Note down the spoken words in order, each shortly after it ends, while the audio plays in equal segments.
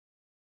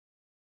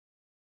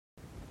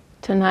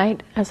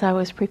Tonight, as I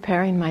was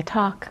preparing my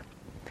talk,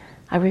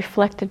 I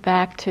reflected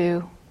back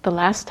to the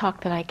last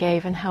talk that I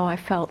gave and how I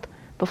felt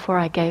before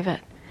I gave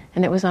it.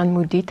 And it was on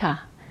mudita,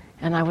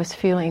 and I was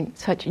feeling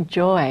such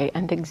joy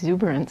and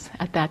exuberance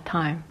at that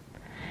time.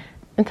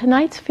 And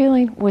tonight's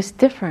feeling was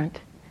different,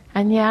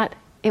 and yet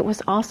it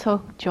was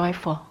also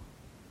joyful.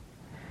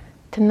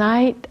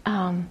 Tonight,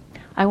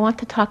 I want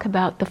to talk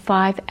about the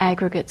 5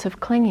 aggregates of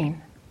clinging.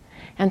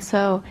 And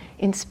so,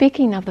 in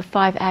speaking of the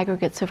 5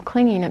 aggregates of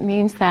clinging, it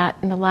means that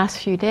in the last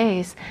few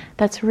days,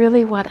 that's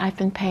really what I've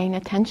been paying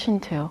attention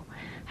to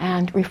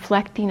and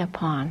reflecting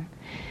upon.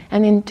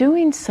 And in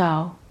doing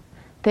so,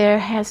 there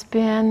has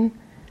been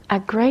a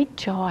great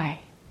joy.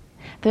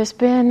 There's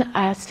been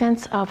a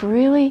sense of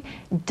really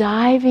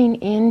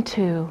diving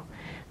into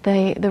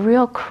the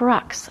real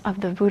crux of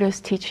the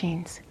Buddha's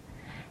teachings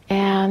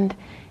and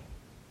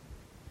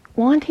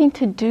wanting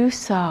to do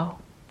so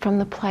from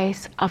the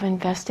place of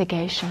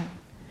investigation,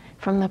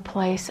 from the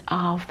place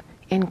of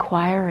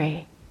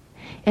inquiry.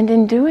 And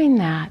in doing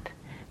that,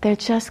 there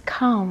just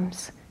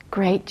comes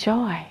great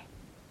joy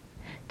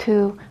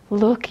to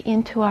look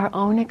into our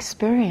own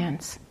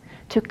experience,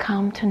 to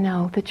come to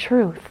know the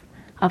truth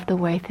of the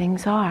way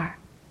things are.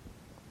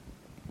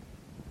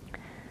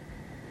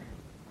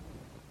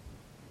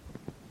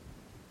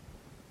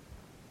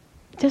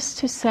 Just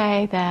to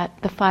say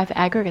that the 5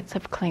 aggregates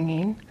of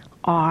clinging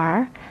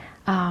are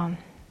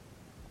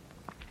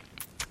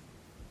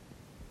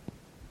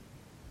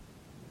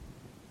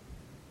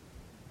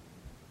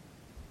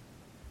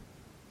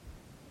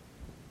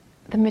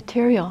the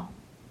material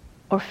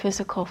or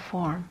physical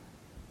form,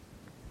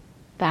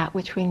 that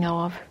which we know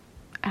of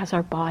as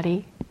our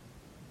body,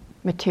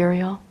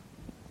 material,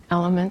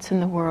 elements in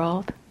the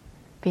world,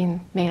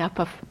 being made up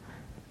of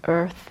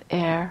earth,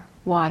 air,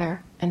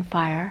 water, and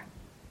fire.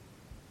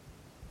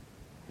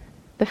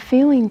 The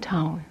feeling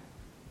tone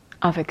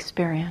of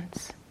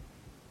experience,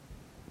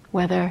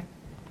 whether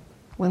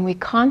when we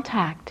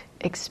contact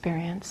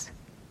experience,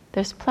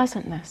 there's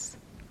pleasantness,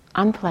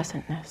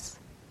 unpleasantness,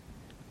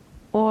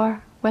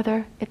 or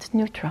whether it's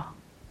neutral.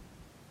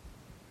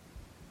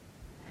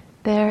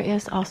 There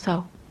is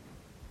also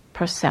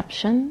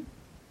perception,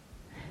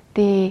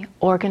 the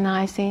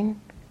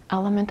organizing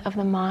element of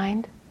the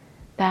mind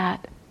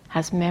that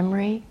has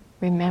memory,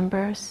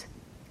 remembers,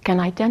 can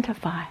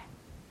identify.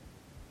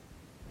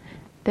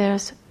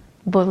 There's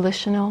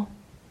volitional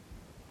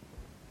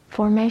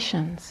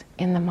formations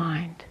in the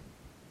mind,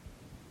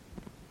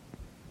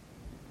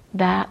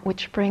 that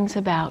which brings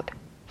about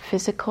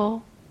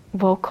physical,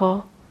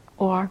 vocal,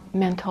 or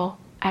mental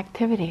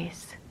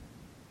activities.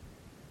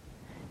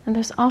 And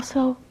there's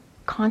also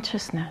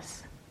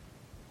consciousness,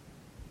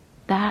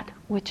 that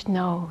which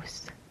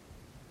knows,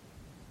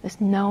 this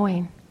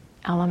knowing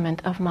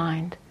element of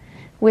mind,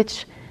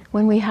 which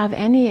when we have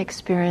any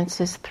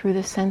experiences through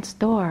the sense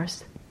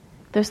doors,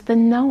 there's the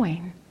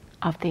knowing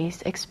of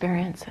these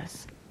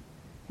experiences.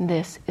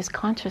 This is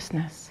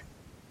consciousness.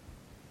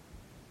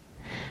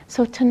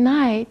 So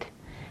tonight,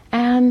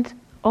 and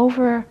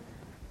over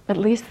at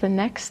least the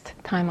next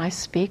time I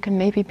speak, and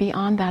maybe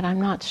beyond that,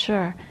 I'm not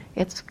sure,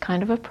 it's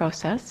kind of a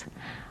process,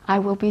 I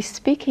will be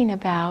speaking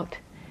about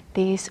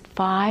these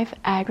 5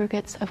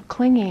 aggregates of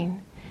clinging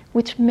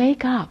which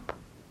make up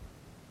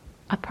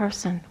a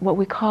person, what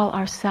we call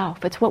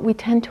ourself. It's what we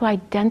tend to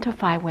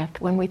identify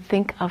with when we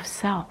think of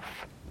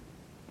self.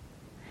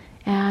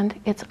 And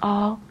it's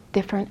all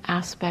different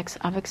aspects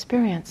of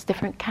experience,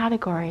 different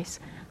categories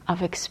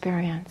of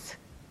experience.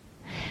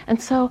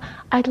 And so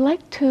I'd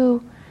like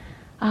to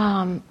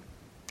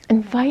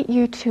invite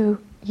you to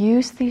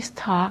use these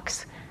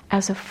talks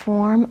as a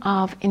form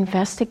of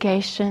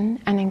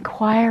investigation and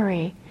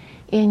inquiry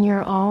in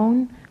your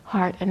own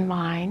heart and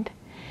mind.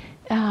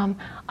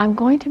 I'm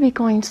going to be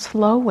going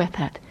slow with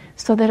it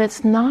so that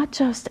it's not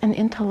just an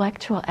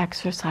intellectual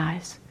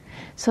exercise,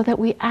 so that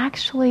we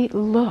actually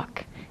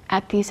look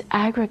at these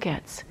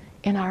aggregates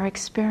in our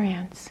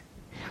experience,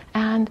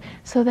 and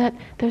so that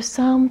there's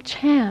some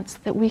chance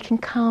that we can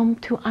come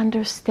to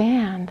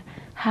understand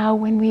how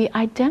when we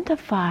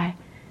identify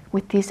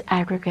with these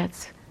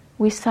aggregates,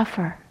 we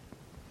suffer.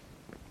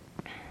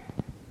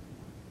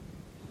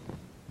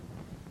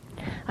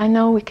 I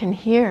know we can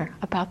hear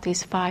about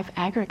these 5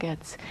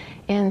 aggregates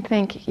and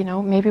think,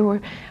 maybe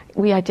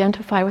we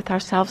identify with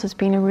ourselves as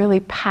being a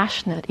really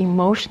passionate,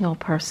 emotional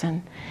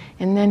person.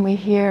 And then we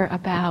hear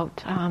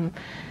about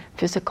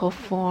physical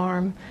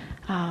form,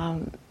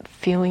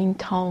 feeling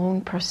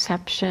tone,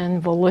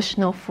 perception,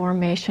 volitional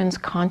formations,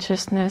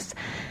 consciousness.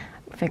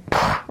 I think,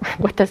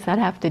 what does that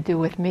have to do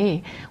with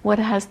me? What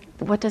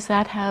does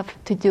that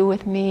have to do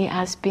with me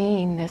as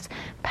being this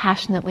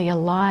passionately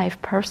alive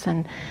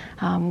person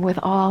with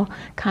all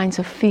kinds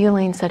of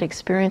feelings that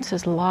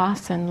experiences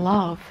loss and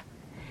love?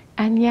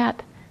 And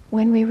yet,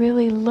 when we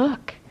really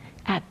look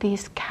at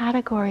these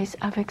categories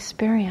of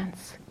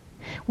experience,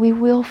 we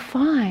will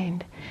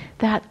find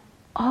that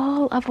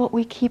all of what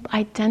we keep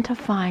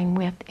identifying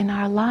with in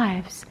our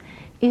lives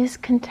is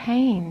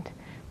contained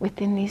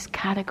within these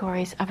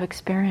categories of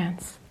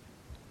experience.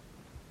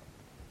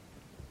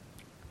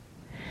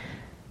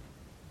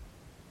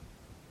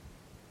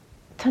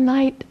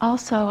 tonight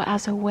also,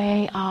 as a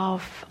way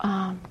of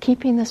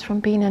keeping this from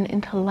being an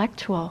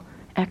intellectual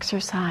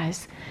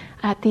exercise,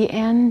 at the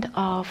end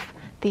of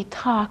the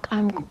talk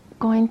I'm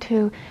going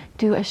to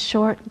do a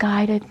short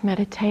guided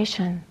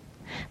meditation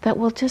that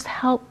will just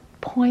help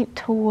point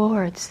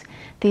towards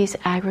these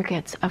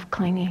aggregates of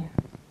clinging.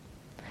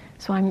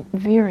 So I'm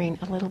veering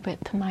a little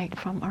bit tonight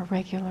from our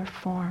regular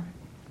form.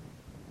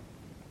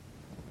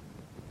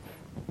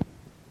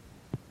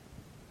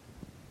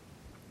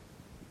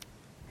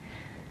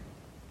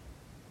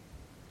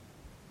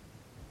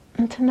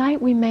 And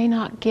tonight we may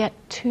not get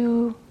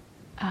too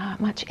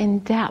much in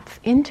depth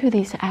into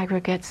these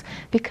aggregates,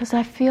 because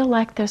I feel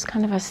like there's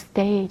kind of a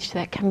stage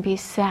that can be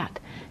set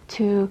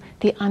to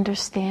the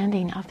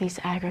understanding of these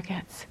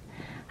aggregates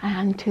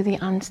and to the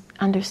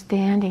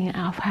understanding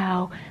of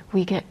how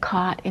we get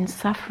caught in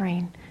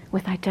suffering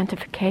with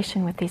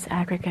identification with these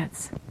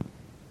aggregates.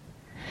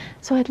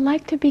 So I'd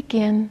like to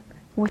begin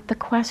with the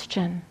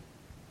question,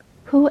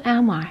 who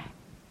am I?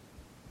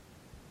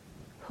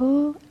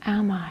 Who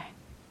am I?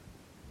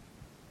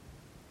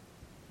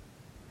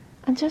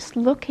 And just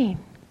looking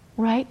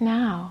right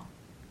now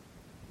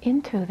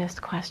into this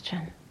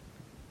question.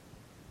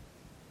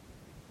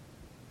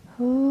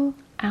 Who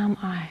am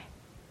I?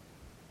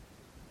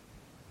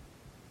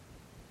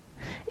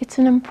 It's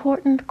an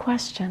important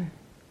question.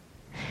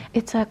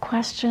 It's a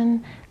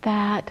question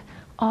that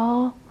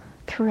all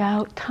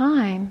throughout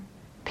time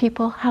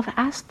people have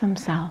asked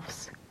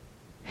themselves.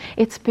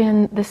 It's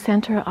been the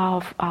center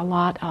of a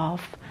lot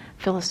of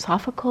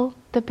philosophical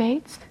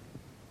debates,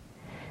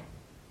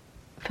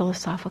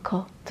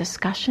 philosophical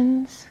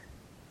discussions.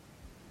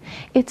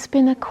 It's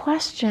been a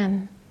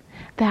question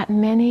that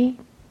many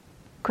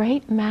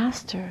great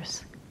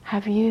masters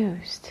have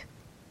used.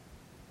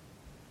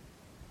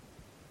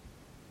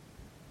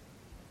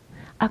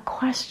 A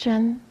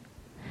question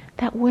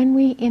that when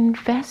we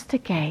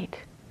investigate,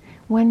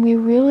 when we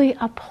really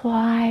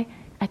apply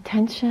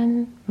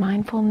attention,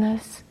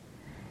 mindfulness,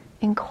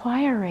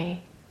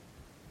 inquiry,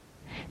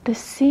 the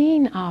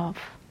seeing of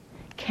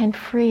can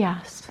free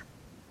us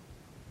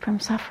from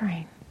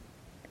suffering,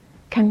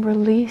 can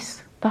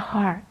release the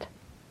heart.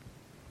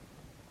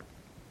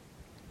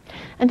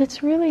 And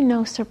it's really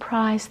no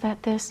surprise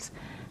that this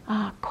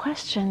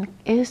question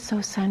is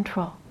so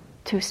central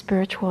to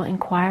spiritual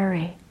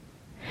inquiry,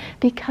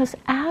 because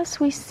as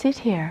we sit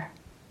here,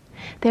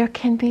 there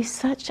can be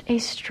such a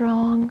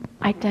strong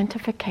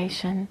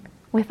identification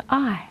with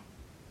I.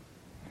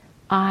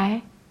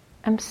 I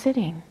am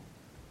sitting.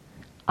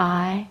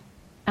 I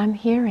am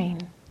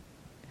hearing.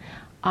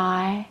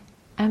 I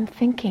am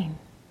thinking.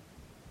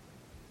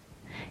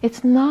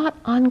 It's not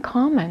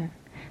uncommon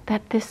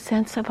that this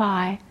sense of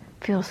I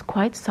feels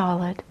quite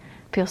solid,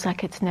 feels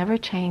like it's never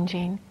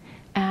changing,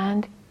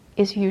 and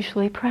is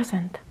usually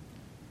present.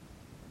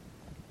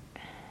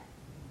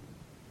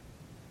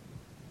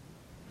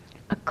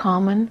 A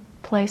common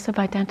place of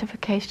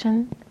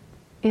identification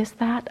is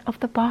that of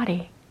the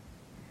body.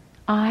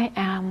 I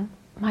am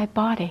my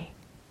body.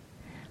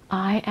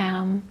 I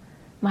am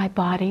my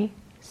body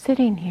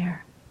sitting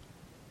here.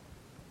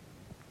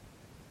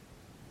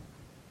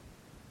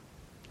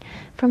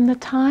 From the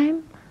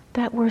time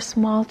that we're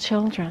small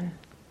children,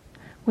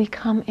 we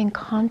come in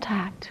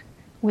contact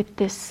with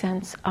this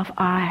sense of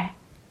I.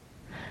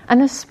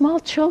 And as small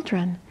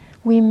children,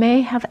 we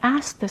may have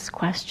asked this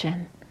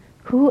question,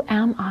 who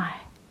am I?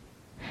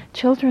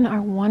 Children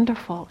are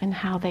wonderful in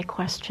how they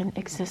question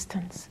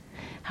existence,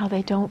 how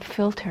they don't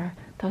filter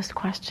those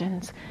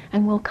questions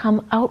and will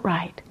come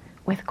outright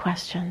with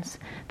questions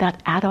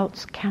that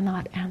adults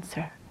cannot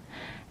answer.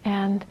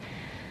 And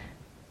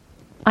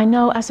I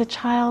know as a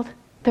child,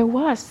 there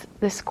was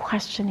this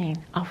questioning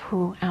of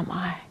who am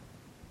I.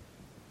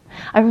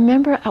 I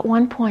remember at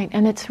one point,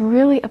 and it's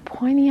really a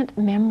poignant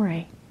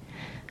memory,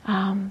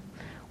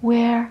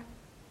 where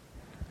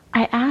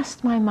I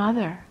asked my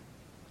mother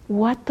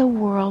what the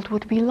world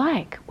would be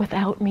like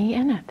without me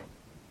in it.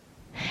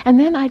 And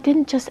then I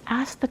didn't just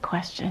ask the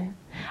question.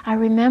 I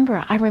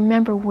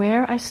remember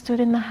where I stood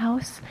in the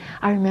house.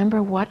 I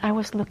remember what I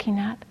was looking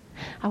at.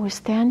 I was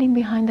standing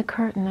behind the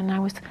curtain and I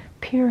was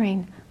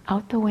peering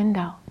out the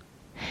window.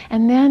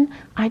 And then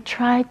I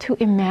tried to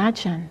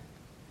imagine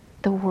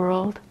the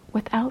world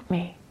without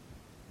me,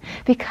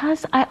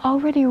 because I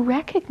already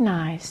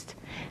recognized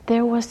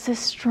there was this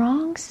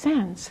strong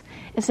sense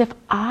as if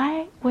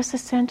I was the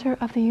center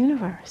of the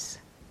universe.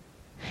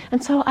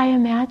 And so I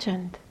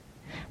imagined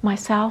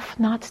myself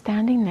not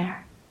standing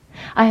there.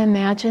 I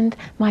imagined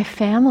my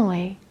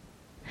family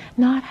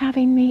not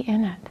having me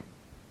in it.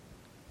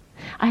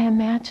 I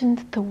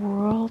imagined the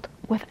world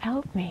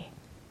without me,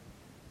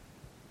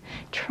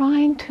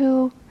 trying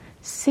to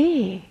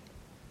see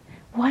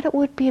what it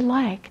would be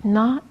like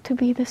not to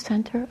be the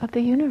center of the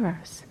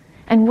universe.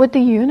 And would the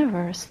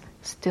universe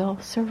still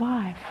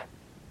survive?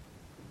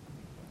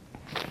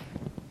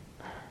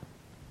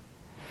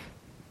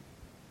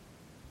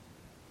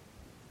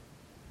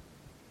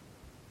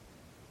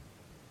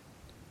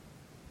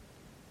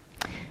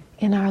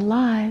 In our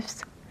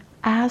lives,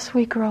 as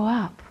we grow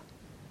up,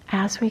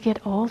 as we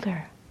get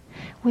older,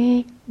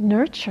 we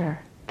nurture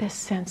this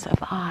sense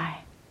of I,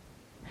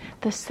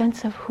 the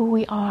sense of who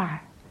we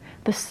are,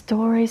 the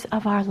stories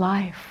of our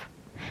life,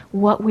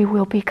 what we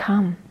will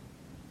become.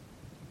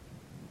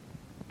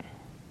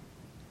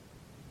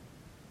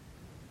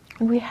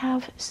 We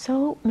have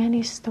so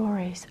many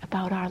stories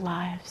about our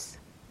lives.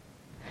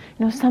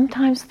 You know,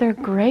 sometimes they're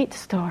great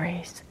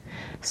stories,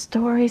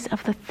 stories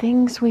of the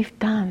things we've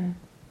done,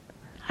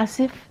 as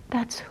if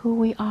that's who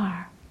we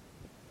are.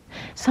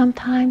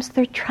 Sometimes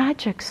they're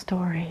tragic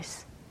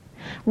stories,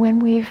 when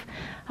we've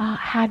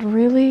had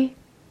really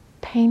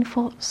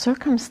painful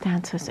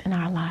circumstances in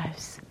our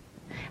lives.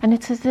 And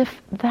it's as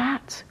if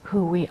that's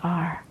who we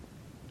are.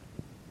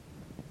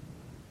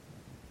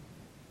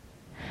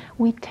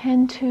 We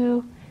tend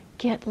to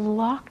get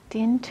locked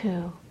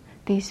into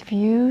these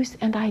views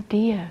and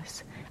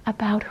ideas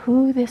about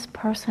who this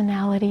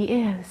personality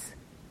is.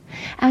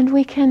 And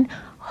we can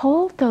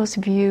hold those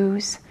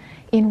views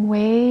in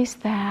ways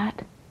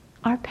that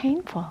are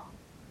painful,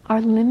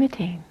 are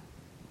limiting.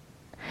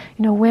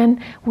 You know,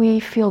 when we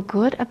feel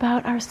good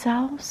about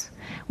ourselves,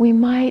 we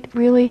might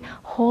really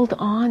hold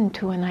on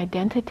to an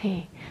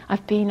identity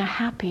of being a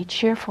happy,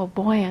 cheerful,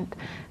 buoyant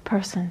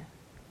person.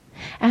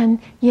 And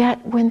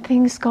yet, when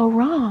things go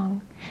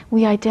wrong,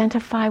 we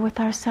identify with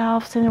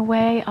ourselves in a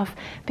way of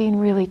being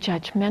really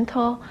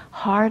judgmental,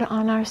 hard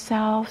on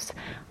ourselves,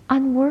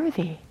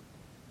 unworthy,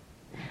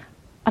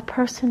 a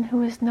person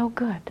who is no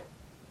good.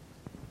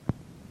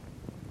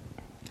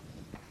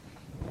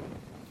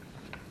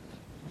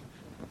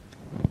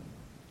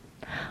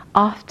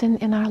 Often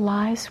in our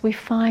lives we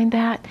find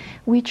that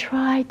we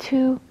try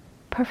to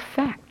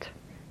perfect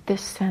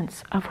this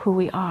sense of who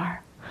we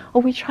are,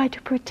 or we try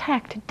to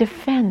protect,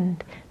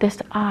 defend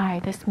this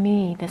I, this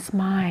me, this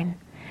mine,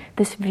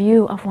 this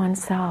view of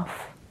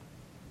oneself.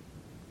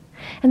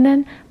 And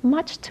then,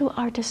 much to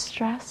our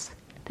distress,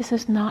 this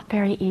is not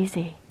very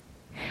easy.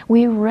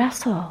 We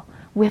wrestle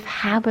with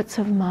habits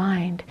of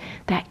mind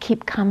that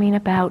keep coming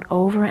about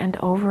over and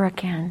over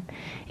again,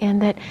 and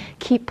that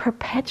keep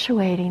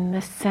perpetuating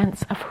this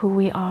sense of who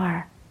we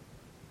are.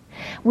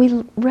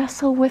 We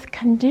wrestle with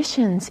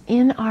conditions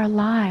in our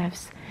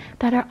lives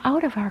that are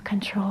out of our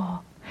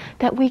control,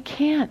 that we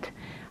can't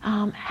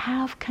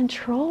have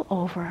control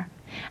over,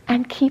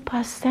 and keep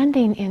us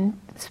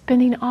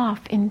spinning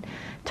off in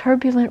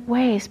turbulent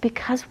ways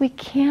because we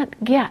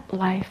can't get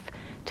life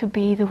to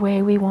be the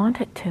way we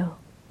want it to.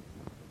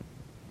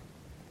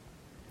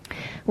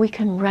 We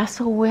can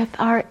wrestle with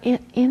our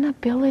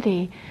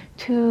inability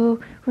to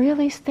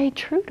really stay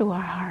true to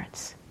our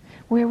hearts,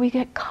 where we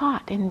get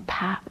caught in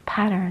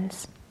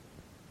patterns.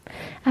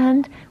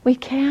 And we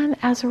can,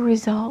 as a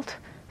result,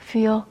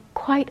 feel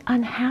quite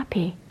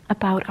unhappy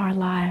about our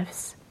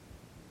lives.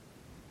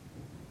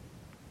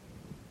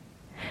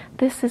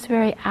 This is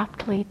very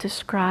aptly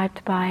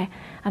described by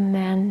a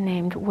man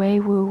named Wei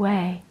Wu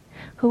Wei,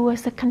 who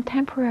was a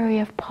contemporary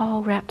of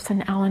Paul Reps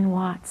and Alan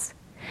Watts.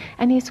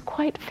 And he's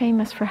quite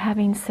famous for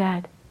having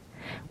said,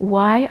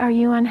 "Why are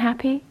you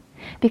unhappy?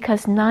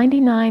 Because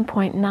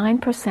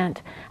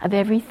 99.9% of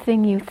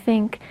everything you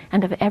think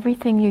and of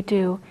everything you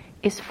do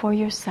is for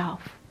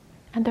yourself,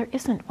 and there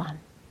isn't one."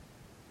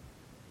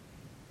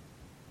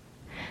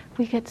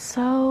 We get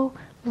so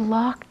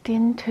locked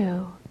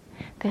into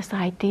this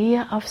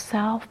idea of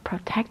self,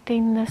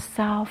 protecting this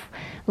self,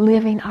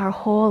 living our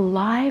whole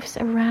lives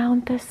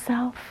around this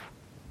self.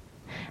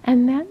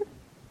 And then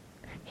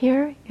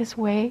here is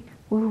Wei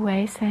Wu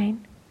Wei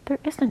saying, there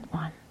isn't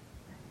one.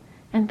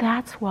 And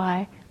that's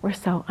why we're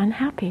so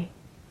unhappy.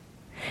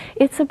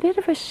 It's a bit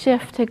of a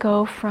shift to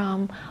go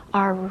from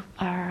our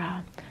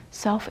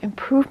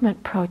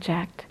self-improvement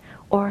project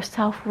or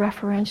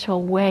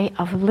self-referential way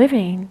of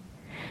living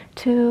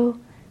to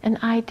an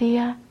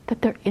idea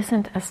that there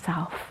isn't a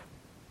self.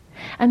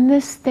 And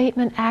this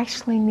statement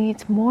actually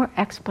needs more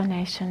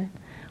explanation,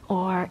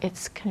 or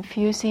it's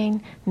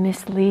confusing,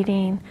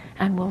 misleading,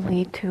 and will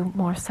lead to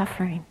more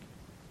suffering.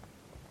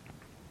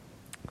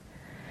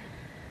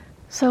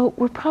 So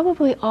we're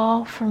probably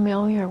all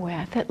familiar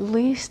with, at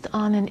least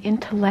on an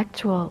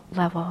intellectual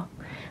level,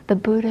 the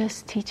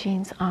Buddha's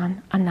teachings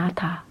on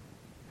anatta,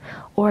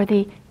 or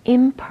the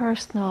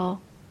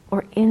impersonal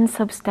or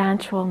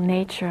insubstantial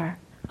nature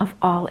of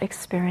all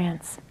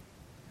experience.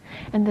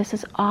 And this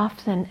is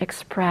often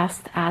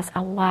expressed as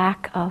a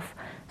lack of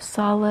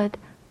solid,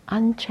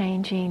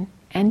 unchanging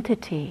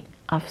entity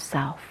of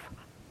self.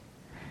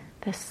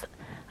 This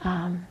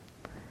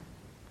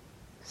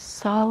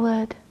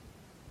solid,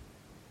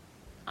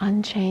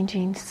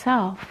 unchanging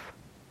self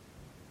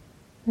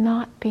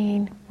not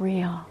being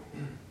real.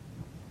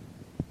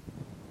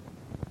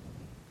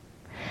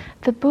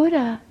 The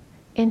Buddha,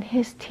 in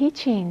his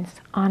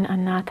teachings on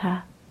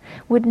anatta,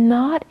 would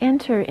not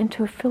enter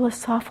into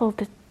philosophical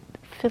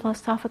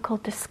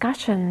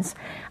discussions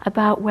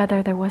about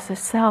whether there was a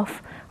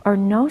self or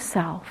no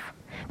self,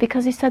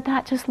 because he said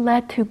that just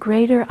led to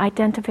greater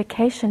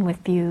identification with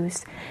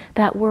views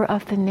that were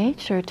of the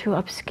nature to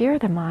obscure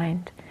the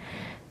mind,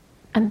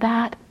 and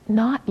that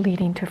not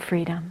leading to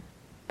freedom.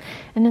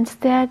 And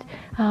instead,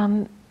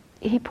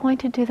 he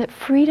pointed to that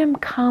freedom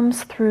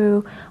comes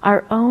through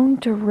our own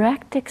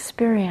direct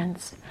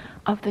experience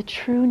of the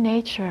true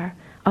nature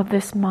of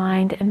this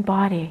mind and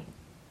body.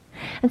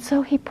 And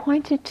so he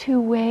pointed to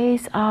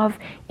ways of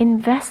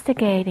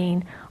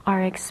investigating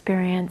our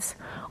experience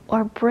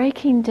or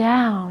breaking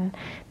down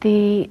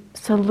the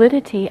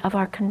solidity of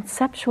our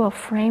conceptual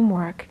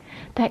framework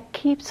that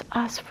keeps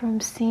us from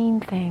seeing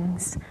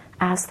things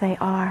as they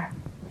are.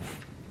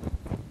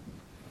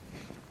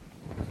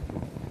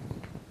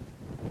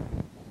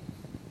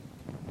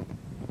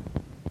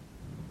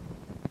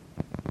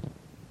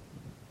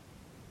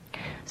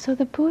 So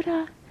the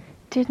Buddha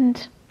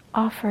didn't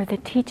offer the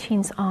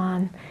teachings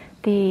on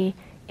the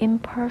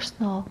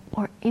impersonal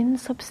or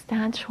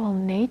insubstantial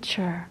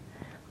nature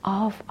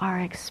of our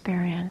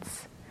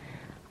experience,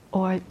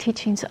 or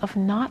teachings of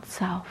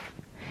not-self.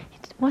 He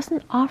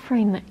wasn't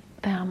offering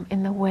them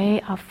in the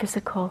way of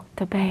physical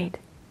debate.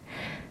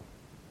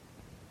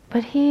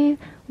 But he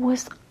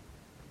was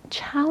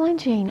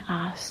challenging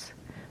us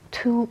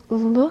to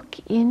look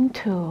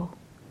into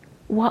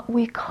what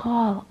we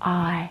call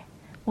I,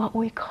 what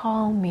we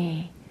call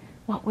me,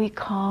 what we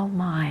call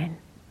mine.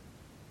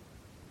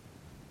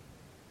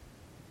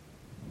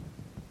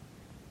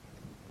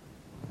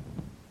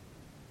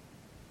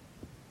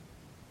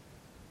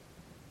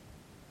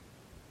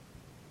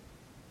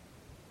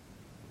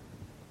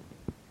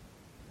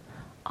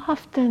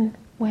 Often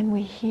when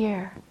we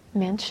hear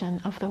mention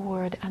of the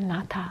word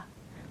anatta,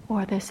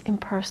 or this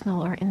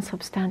impersonal or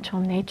insubstantial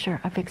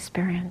nature of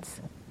experience,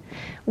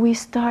 we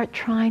start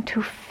trying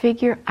to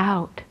figure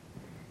out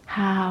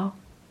how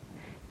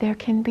there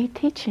can be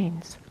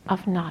teachings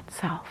of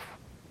not-self,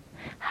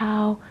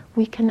 how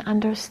we can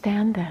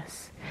understand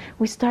this.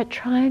 We start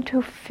trying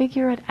to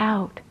figure it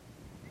out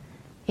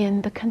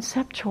in the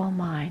conceptual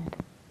mind,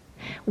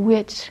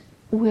 which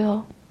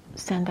will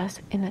send us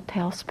in a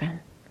tailspin,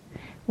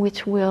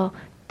 which will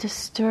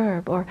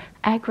disturb or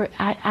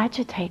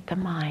agitate the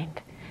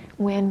mind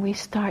when we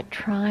start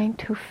trying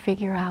to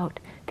figure out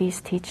these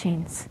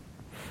teachings.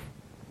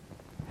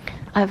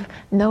 I've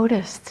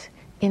noticed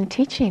in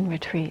teaching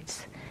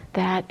retreats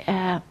that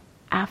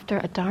after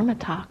a Dharma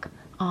talk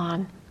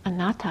on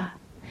anatta,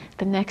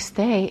 the next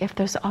day, if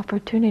there's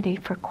opportunity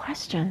for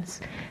questions,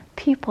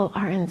 people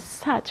are in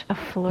such a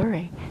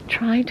flurry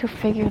trying to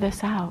figure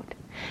this out.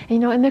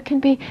 And there can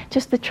be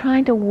just the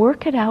trying to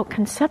work it out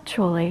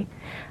conceptually,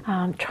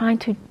 trying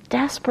to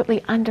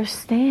desperately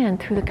understand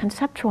through the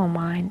conceptual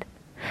mind.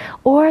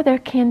 Or there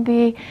can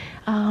be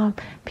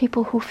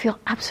people who feel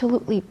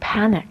absolutely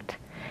panicked,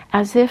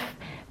 as if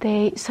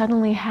they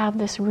suddenly have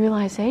this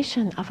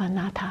realization of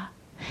anatta,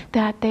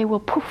 that they will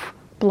poof,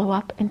 blow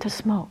up into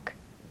smoke.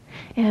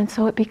 And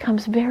so it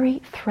becomes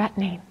very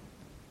threatening.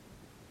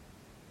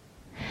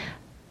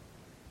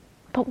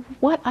 But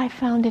what I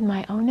found in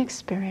my own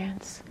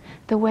experience,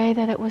 the way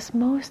that it was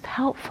most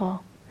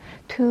helpful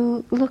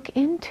to look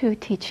into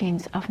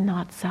teachings of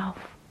not-self,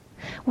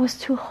 was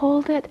to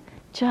hold it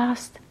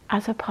just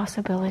as a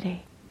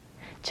possibility,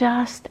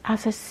 just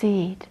as a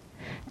seed,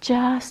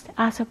 just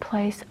as a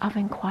place of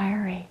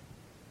inquiry.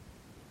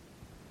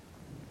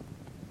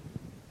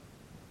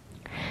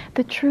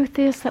 The truth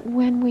is that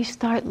when we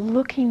start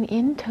looking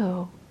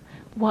into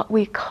what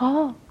we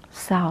call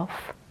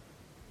self,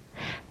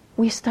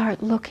 we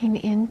start looking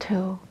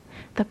into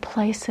the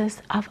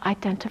places of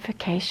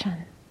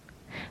identification,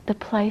 the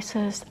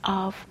places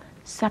of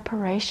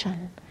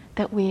separation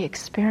that we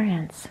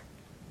experience.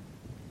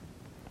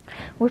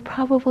 We're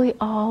probably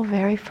all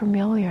very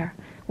familiar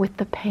with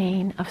the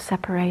pain of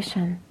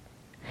separation.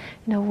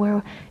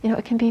 Where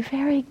it can be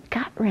very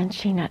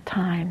gut-wrenching at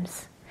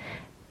times.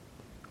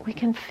 We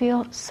can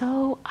feel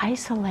so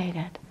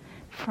isolated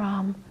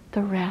from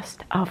the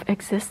rest of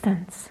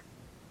existence.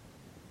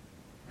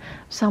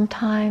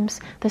 Sometimes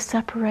the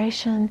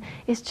separation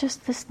is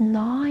just this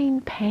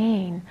gnawing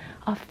pain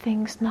of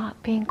things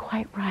not being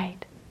quite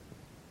right.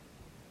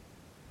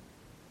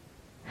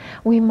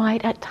 We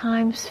might at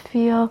times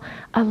feel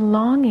a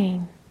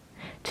longing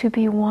to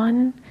be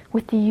one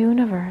with the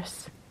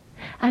universe,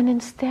 and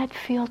instead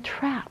feel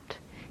trapped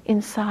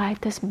inside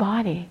this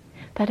body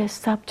that is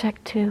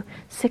subject to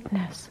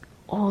sickness,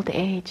 old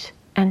age,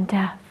 and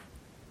death.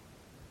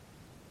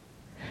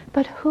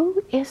 But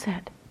who is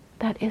it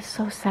that is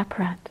so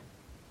separate?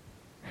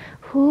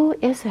 Who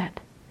is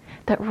it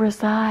that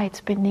resides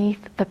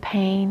beneath the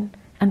pain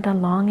and the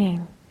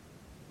longing?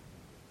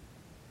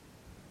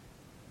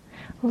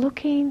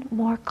 Looking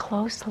more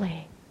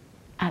closely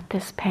at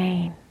this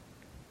pain,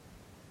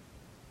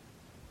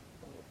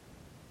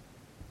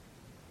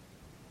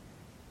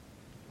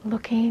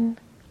 looking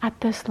at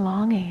this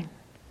longing.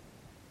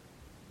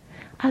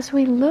 As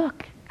we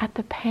look at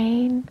the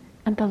pain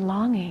and the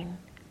longing,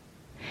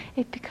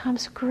 it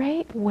becomes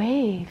great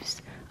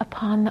waves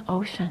upon the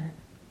ocean.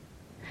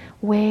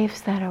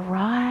 Waves that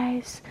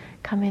arise,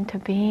 come into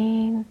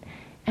being,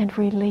 and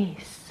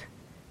release,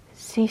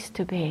 cease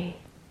to be.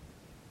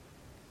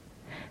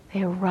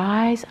 They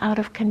arise out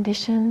of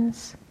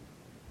conditions,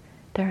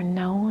 they're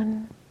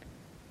known,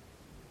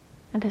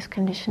 and as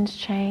conditions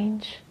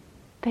change,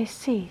 they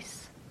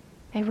cease,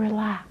 they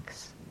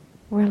relax,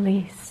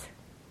 release.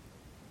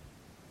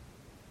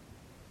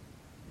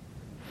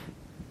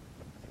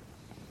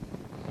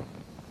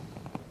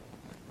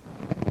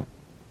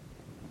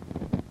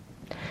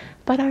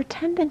 But our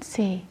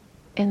tendency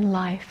in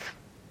life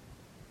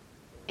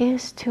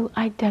is to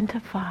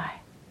identify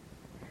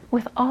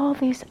with all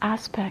these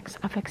aspects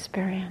of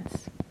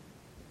experience.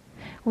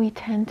 We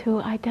tend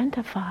to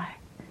identify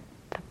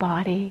the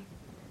body,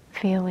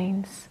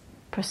 feelings,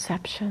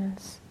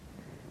 perceptions,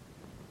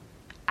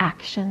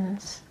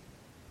 actions.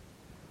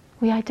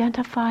 We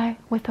identify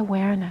with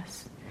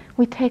awareness.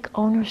 We take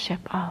ownership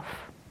of.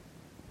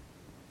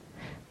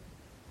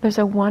 There's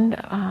a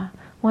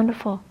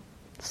wonderful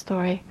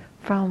story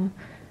from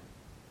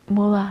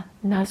Mullah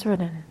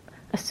Nasruddin,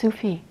 a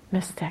Sufi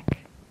mystic.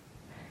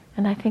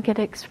 And I think it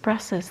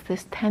expresses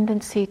this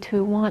tendency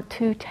to want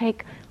to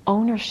take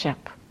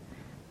ownership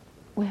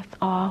with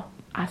all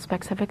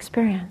aspects of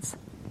experience.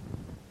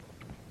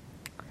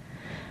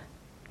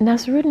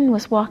 Nasruddin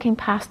was walking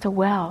past a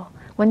well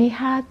when he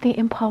had the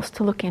impulse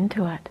to look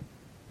into it.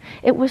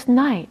 It was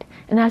night,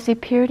 and as he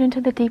peered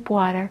into the deep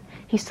water,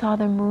 he saw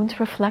the moon's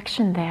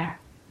reflection there.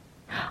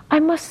 "I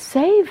must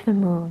save the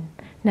moon,"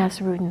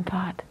 Nasruddin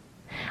thought.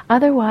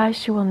 "Otherwise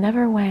she will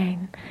never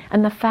wane,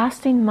 and the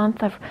fasting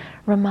month of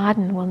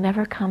Ramadan will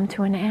never come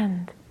to an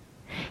end."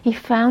 He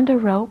found a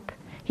rope,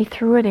 he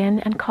threw it in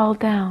and called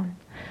down,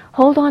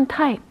 "Hold on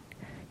tight,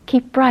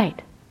 keep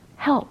bright,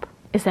 help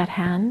is at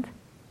hand."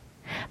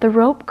 The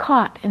rope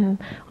caught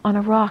on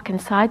a rock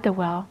inside the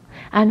well,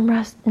 and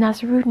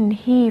Nasruddin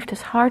heaved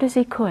as hard as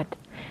he could.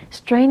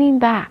 Straining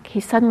back,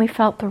 he suddenly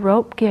felt the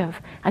rope give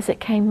as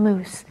it came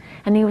loose,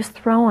 and he was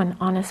thrown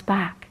on his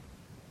back.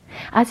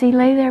 As he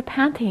lay there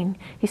panting,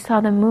 he saw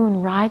the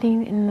moon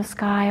riding in the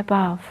sky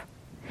above.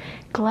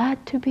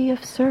 "Glad to be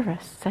of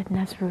service," said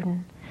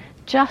Nasruddin.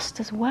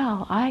 "Just as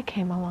well I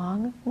came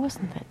along,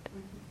 wasn't it?"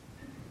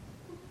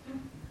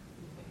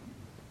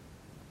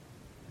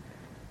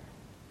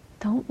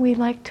 Don't we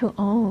like to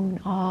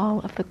own all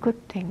of the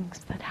good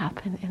things that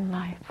happen in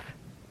life?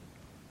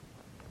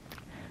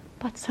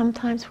 But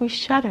sometimes we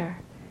shudder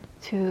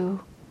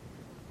to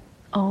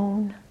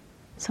own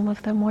some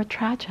of the more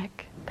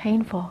tragic,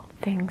 painful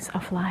things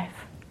of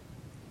life.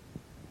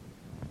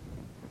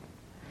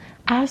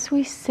 As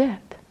we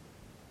sit,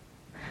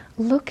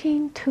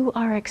 looking to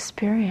our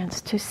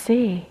experience to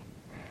see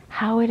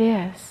how it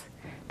is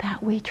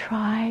that we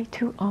try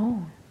to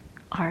own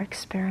our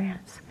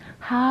experience,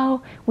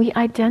 how we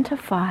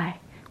identify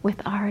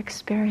with our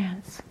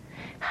experience,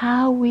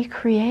 how we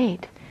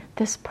create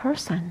this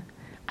person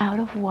out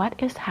of what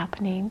is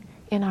happening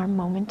in our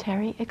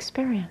momentary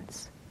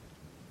experience.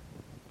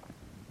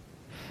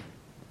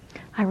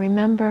 I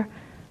remember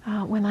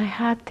when I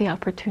had the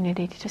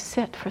opportunity to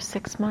sit for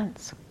 6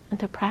 months and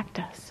to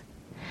practice.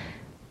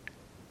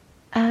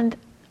 And,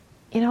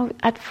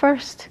 at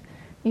first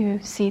you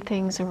see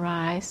things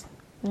arise,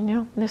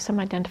 there's some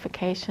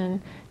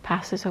identification,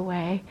 passes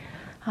away,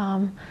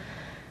 and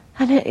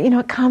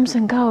it comes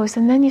and goes,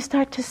 and then you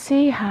start to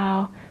see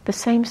how the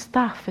same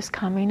stuff is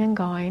coming and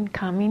going,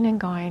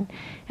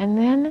 and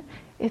then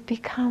it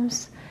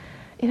becomes,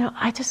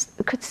 I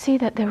just could see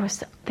that there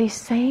was these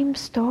same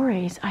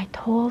stories I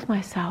told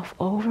myself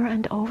over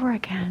and over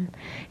again.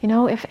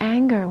 If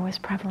anger was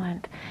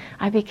prevalent,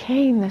 I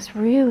became this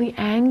really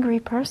angry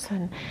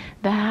person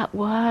that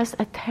was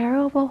a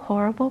terrible,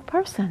 horrible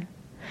person.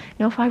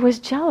 If I was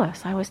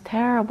jealous, I was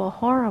terrible,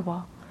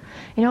 horrible.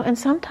 And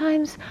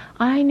sometimes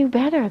I knew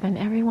better than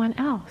everyone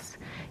else.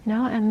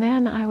 And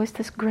then I was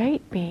this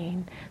great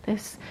being,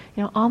 this,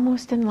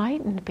 almost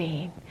enlightened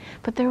being.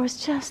 But there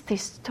was just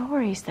these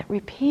stories that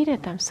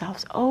repeated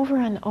themselves over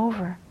and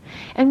over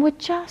and would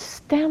just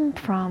stem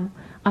from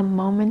a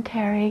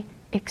momentary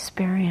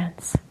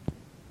experience.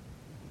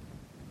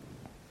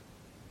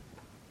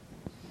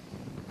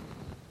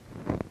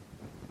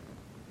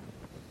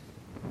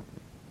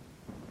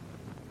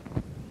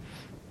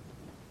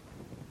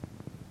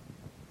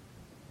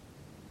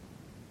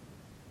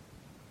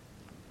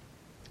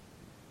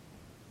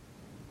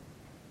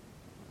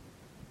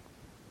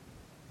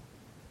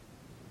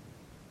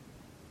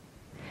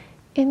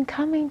 In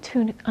coming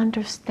to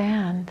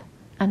understand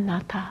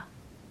anatta,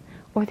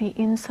 or the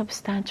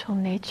insubstantial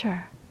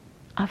nature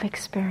of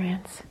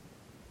experience,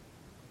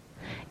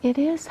 it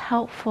is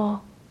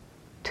helpful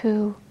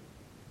to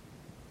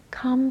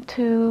come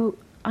to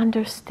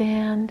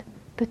understand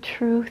the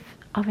truth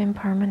of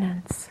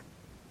impermanence.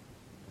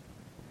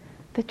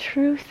 The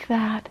truth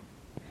that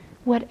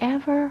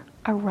whatever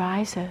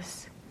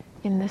arises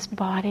in this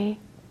body,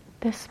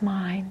 this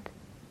mind,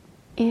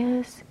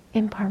 is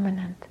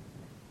impermanent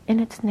in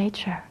its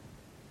nature.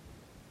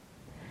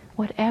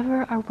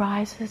 Whatever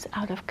arises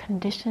out of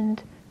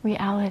conditioned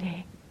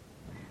reality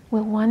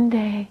will one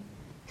day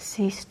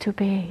cease to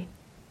be.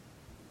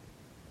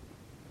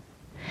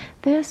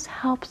 This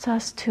helps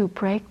us to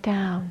break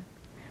down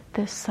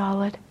this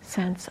solid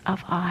sense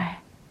of I,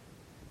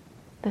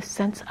 the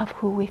sense of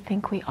who we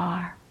think we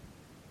are.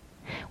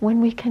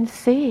 When we can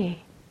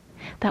see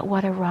that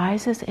what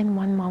arises in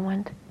one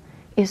moment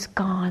is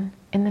gone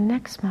in the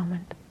next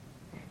moment.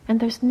 And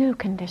there's new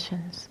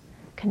conditions.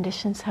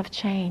 Conditions have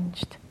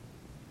changed.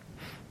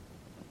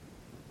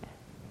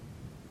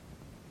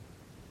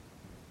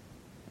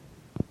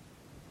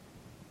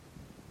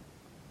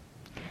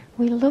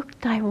 We look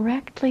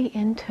directly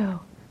into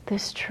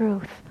this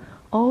truth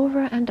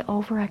over and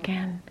over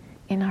again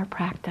in our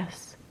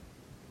practice.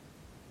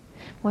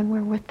 When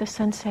we're with the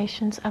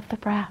sensations of the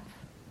breath,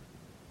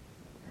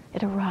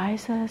 it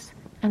arises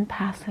and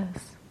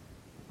passes.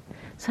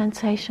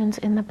 Sensations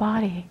in the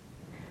body,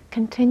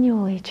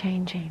 continually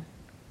changing.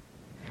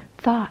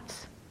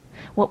 Thoughts,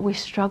 what we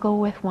struggle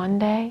with one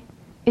day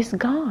is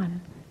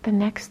gone the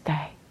next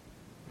day.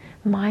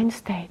 Mind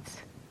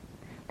states,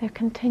 they're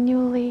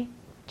continually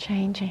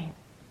changing.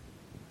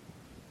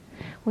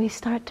 We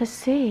start to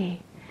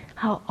see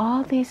how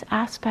all these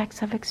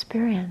aspects of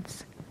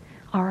experience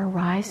are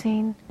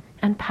arising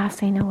and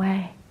passing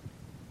away.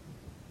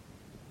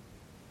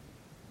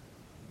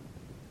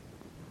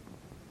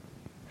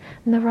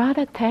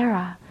 Narada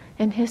Thera,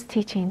 in his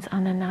teachings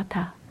on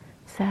anatta,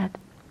 said,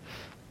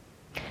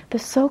 "The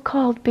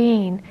so-called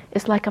being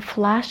is like a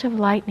flash of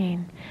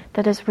lightning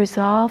that is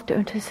resolved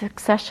into a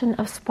succession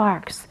of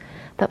sparks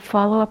that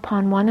follow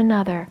upon one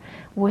another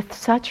with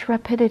such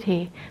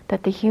rapidity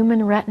that the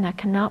human retina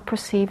cannot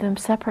perceive them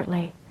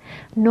separately,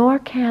 nor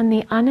can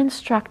the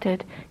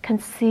uninstructed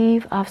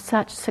conceive of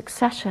such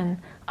succession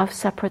of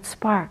separate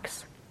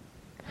sparks.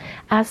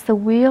 As the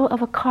wheel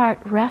of a cart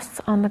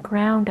rests on the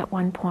ground at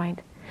one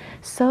point,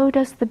 so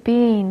does the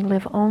being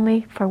live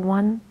only for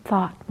one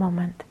thought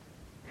moment.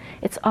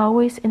 It's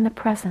always in the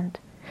present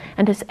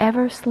and is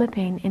ever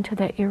slipping into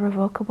the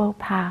irrevocable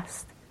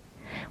past.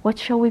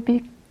 What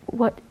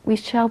we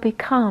shall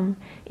become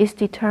is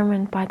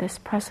determined by this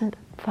present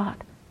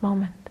thought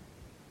moment."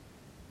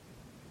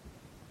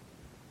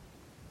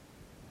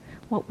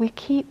 What we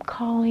keep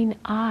calling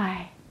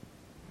I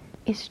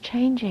is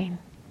changing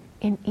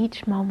in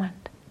each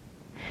moment.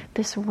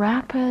 This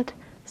rapid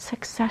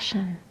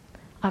succession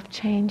of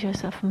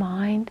changes of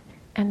mind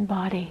and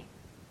body.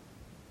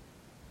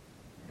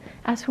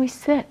 As we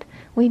sit,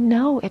 we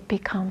know it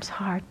becomes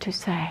hard to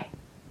say,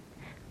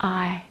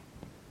 I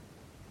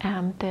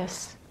am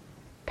this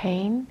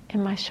pain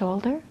in my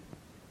shoulder,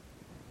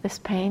 this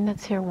pain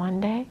that's here one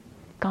day,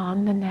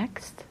 gone the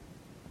next.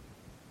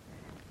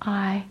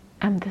 I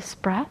am this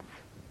breath.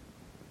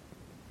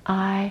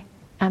 I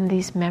am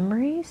these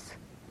memories.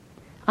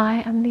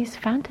 I am these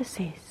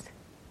fantasies.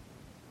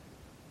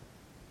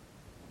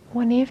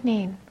 One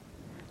evening,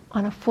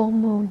 on a full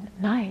moon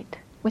night,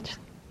 which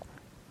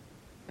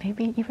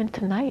maybe even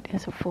tonight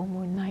is a full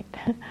moon night,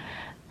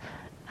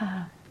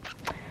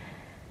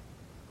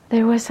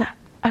 there was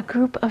a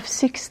group of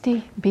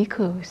 60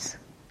 bhikkhus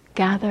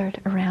gathered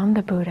around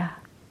the Buddha.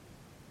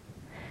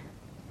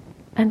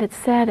 And it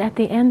said at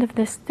the end of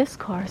this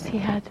discourse,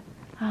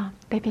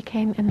 they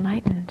became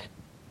enlightened.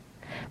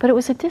 But it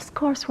was a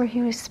discourse where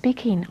he was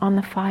speaking on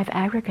the 5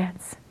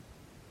 aggregates.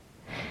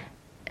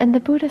 And the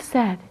Buddha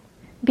said,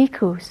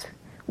 "Bhikkhus,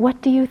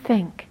 what do you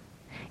think?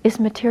 Is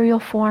material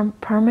form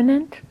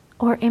permanent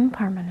or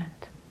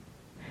impermanent?"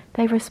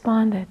 They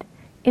responded,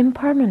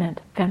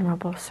 "Impermanent,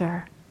 Venerable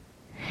Sir."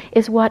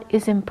 "Is what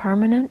is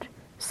impermanent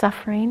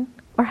suffering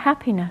or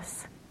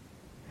happiness?"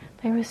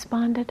 They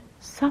responded,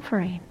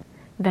 "Suffering,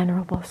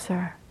 Venerable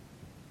Sir."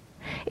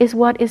 "Is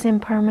what is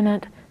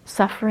impermanent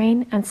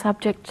suffering and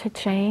subject to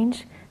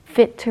change,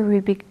 fit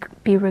to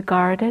be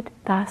regarded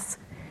thus,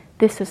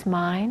 this is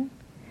mine,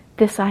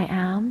 this I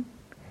am,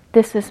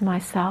 this is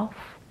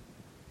myself?"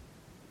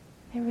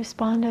 They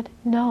responded,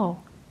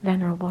 "No,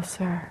 Venerable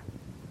Sir."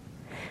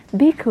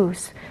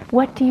 "Bhikkhus,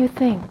 what do you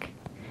think?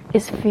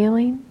 Is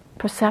feeling,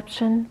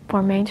 perception,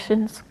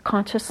 formations,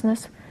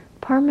 consciousness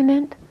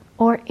permanent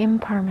or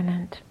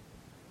impermanent?"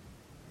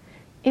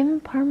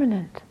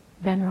 "Impermanent,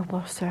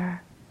 Venerable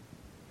Sir."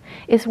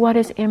 "Is what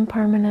is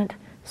impermanent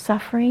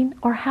suffering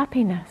or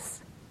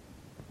happiness?"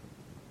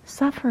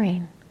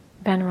 "Suffering,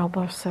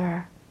 Venerable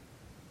Sir."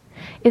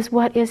 "Is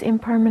what is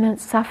impermanent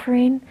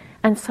suffering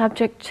and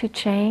subject to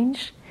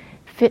change,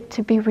 fit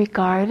to be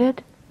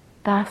regarded,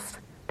 thus,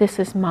 this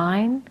is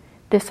mine,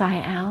 this I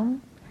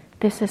am,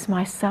 this is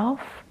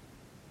myself?"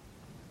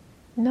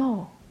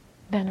 "No,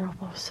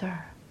 Venerable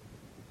Sir."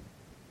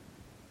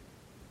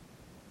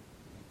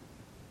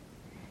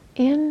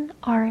 In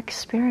our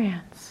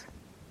experience,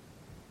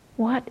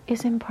 what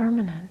is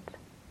impermanent?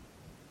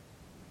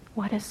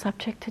 What is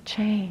subject to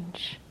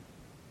change?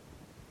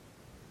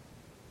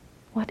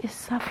 What is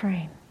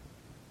suffering?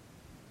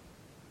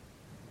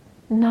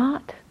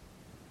 Not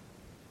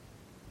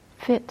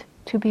fit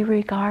to be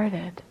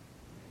regarded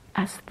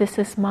as this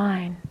is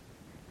mine,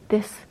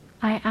 this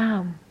I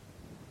am,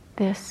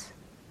 this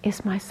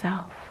is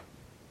myself.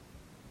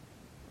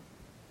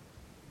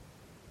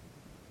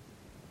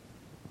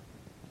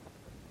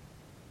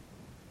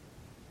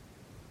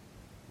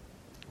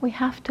 We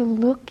have to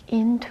look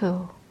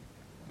into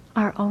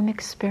our own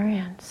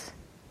experience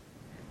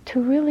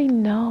to really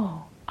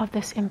know of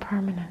this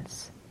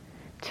impermanence,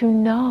 to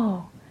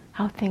know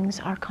how things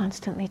are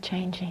constantly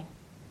changing,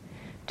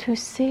 to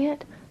see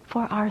it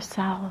for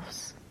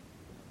ourselves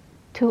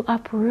to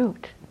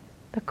uproot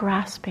the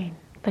grasping,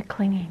 the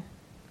clinging.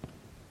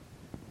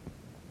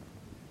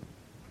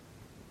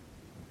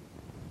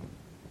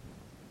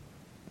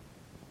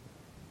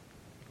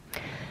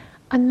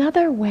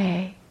 Another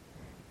way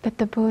that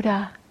the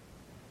Buddha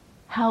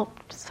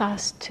helps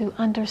us to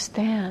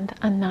understand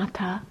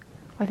anatta,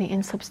 or the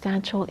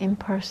insubstantial,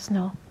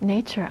 impersonal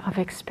nature of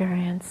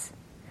experience,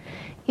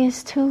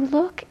 is to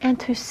look and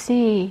to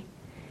see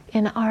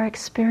in our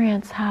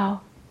experience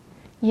how,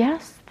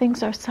 yes,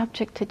 things are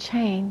subject to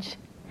change,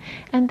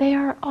 and they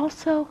are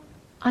also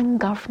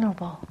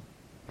ungovernable,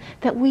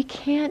 that we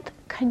can't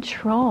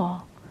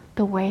control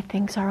the way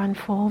things are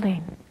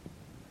unfolding.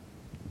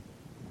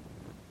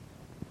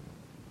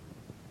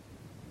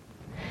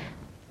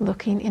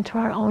 Looking into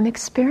our own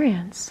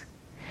experience,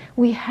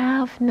 we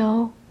have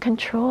no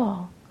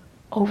control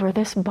over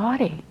this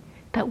body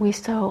that we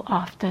so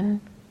often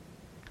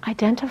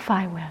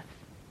identify with.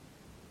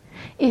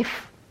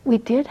 If we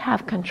did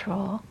have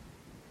control,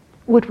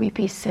 would we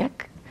be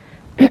sick?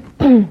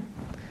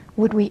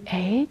 Would we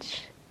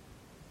age?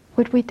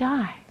 Would we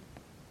die?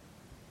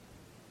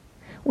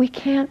 We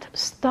can't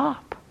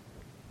stop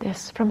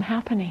this from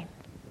happening.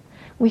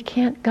 We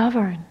can't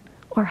govern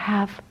or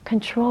have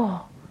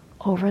control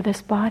over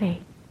this body.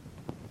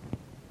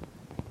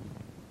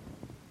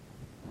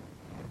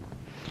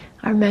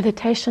 Our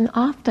meditation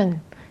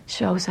often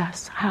shows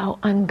us how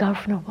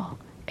ungovernable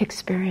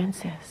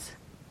experience is.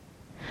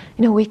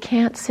 We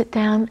can't sit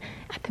down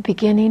at the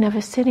beginning of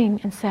a sitting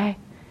and say,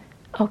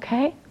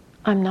 okay,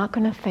 I'm not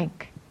going to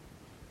think.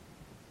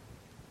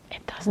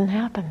 It doesn't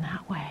happen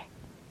that way.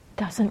 It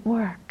doesn't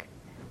work.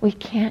 We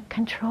can't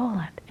control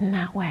it in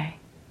that way.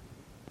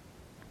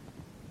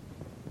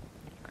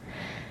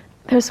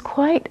 There's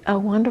quite a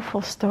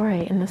wonderful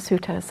story in the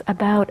suttas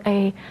about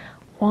a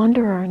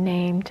wanderer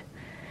named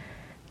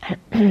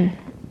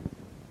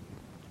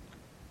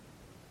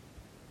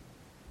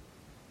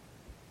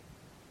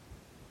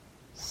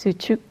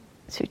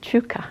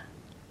Suchuka.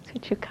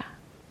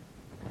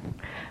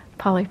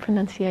 Pali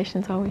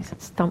pronunciations always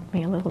stump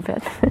me a little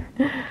bit.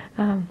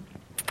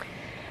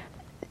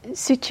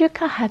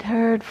 Suchuka had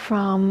heard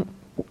from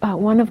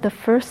one of the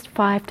first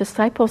 5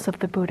 disciples of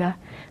the Buddha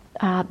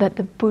that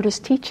the Buddha's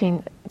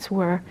teachings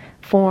were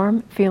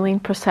form, feeling,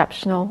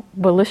 perceptual,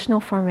 volitional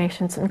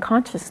formations, and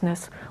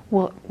consciousness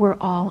were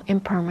all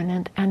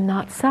impermanent and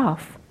not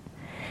self.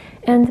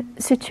 And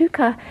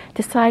Suchuka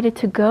decided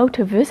to go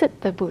to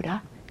visit the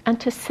Buddha and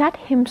to set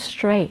him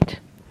straight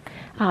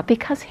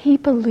because he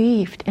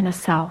believed in a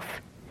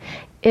self.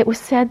 It was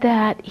said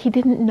that he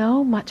didn't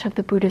know much of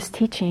the Buddha's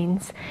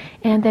teachings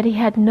and that he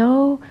had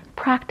no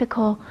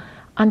practical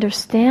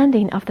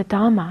understanding of the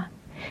Dhamma,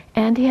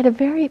 and he had a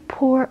very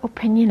poor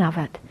opinion of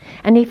it,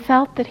 and he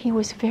felt that he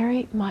was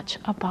very much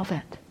above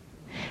it.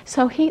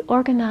 So he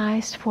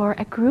organized for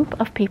a group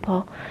of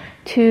people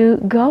to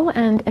go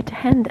and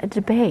attend a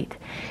debate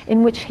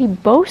in which he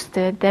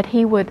boasted that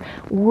he would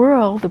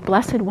whirl the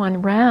Blessed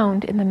One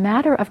round in the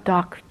matter of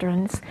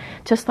doctrines,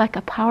 just like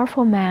a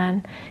powerful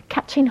man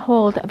catching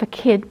hold of a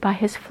kid by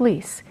his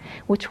fleece,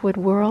 which would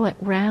whirl it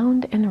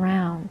round and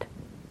round.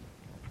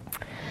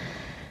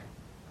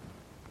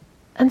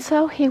 And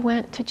so he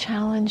went to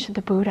challenge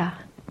the Buddha.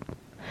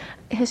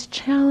 His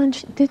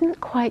challenge didn't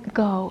quite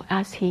go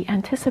as he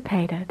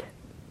anticipated.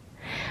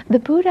 The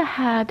Buddha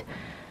had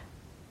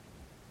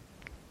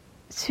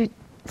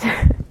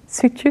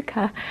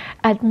Suchuka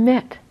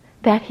admit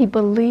that he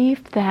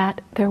believed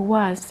that there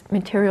was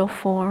material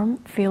form,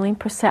 feeling,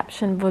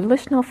 perception,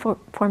 volitional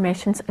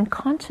formations, and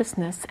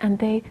consciousness, and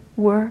they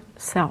were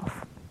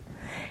self.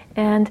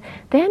 And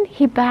then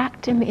he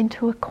backed him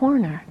into a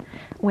corner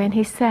when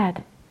he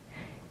said,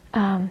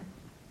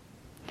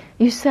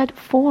 you said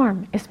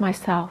form is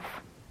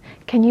myself.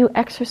 Can you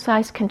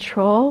exercise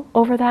control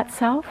over that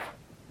self?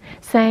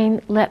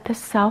 Saying, let the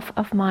self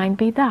of mine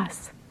be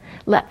thus.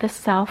 Let the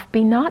self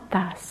be not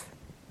thus.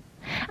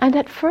 And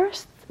at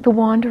first the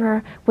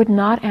wanderer would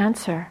not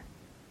answer.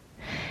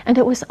 And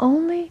it was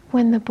only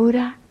when the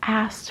Buddha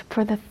asked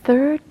for the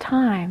 3rd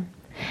time,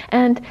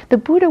 and the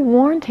Buddha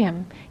warned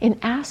him in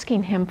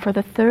asking him for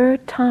the 3rd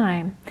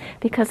time,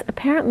 because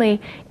apparently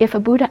if a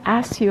Buddha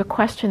asks you a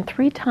question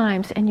 3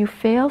 times and you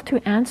fail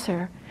to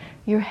answer,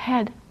 your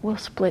head will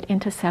split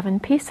into 7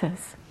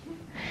 pieces.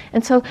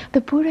 And so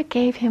the Buddha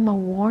gave him a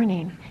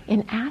warning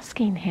in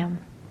asking him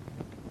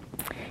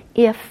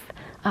if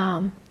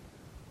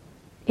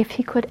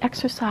he could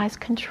exercise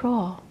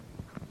control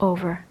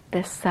over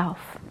this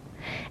self.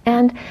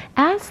 And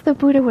as the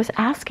Buddha was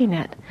asking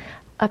it,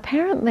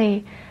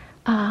 apparently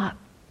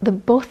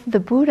both the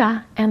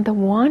Buddha and the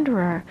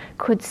wanderer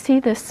could see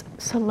this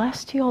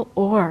celestial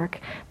orb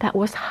that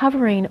was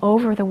hovering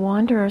over the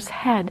wanderer's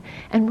head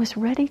and was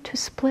ready to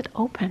split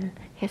open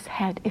his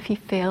head if he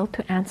failed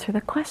to answer the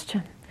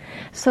question.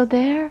 So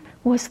there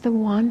was the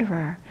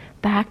wanderer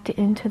backed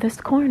into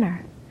this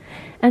corner.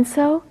 And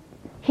so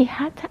he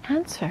had to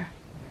answer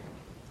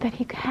that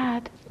he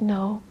had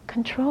no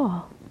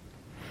control.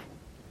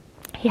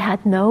 He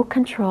had no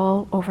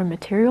control over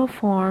material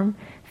form,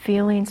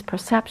 feelings,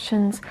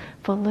 perceptions,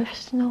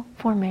 volitional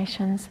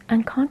formations,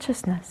 and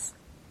consciousness.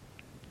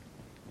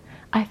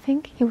 I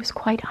think he was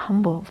quite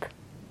humbled.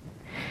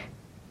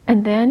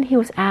 And then he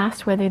was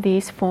asked whether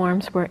these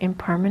forms were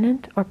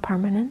impermanent or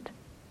permanent,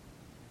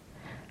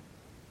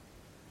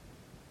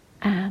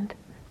 and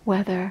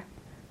whether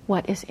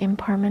what is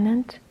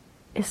impermanent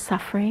is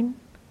suffering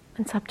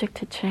and subject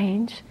to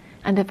change,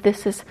 and if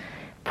this is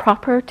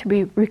proper to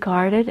be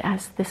regarded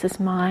as this is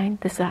mine,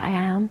 this I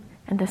am,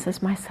 and this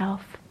is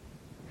myself.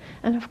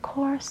 And of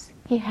course,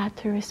 he had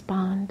to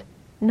respond,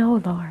 "No,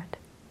 Lord."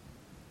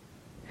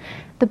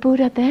 The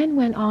Buddha then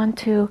went on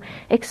to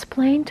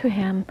explain to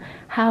him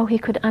how he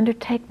could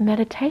undertake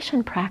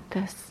meditation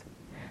practice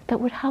that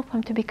would help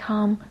him to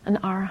become an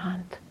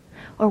arahant,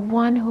 or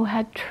one who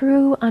had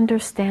true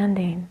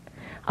understanding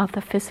of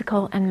the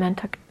physical and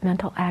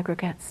mental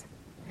aggregates.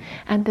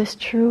 And this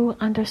true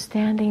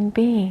understanding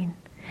being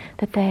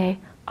that they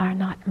are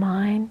not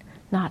mine,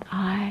 not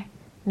I,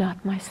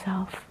 not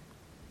myself.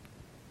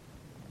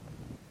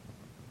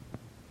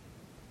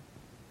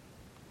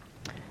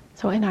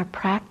 So in our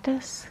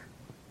practice,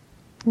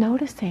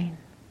 noticing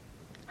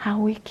how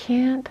we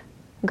can't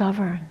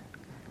govern,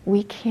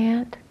 we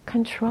can't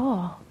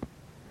control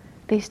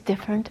these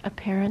different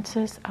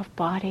appearances of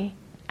body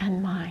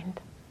and mind.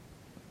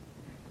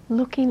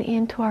 Looking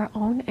into our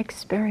own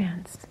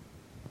experience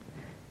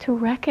to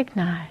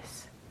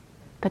recognize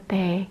that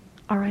they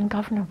are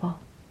ungovernable.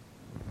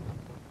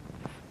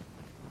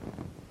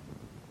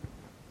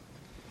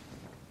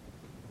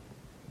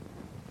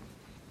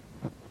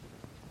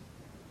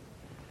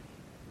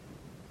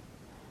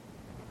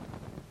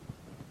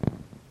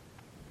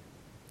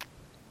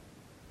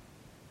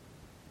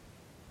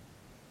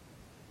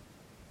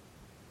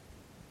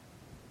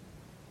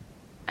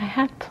 I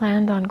had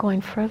planned on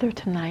going further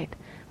tonight,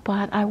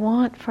 but I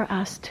want for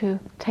us to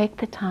take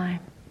the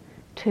time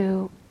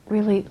to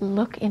really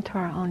look into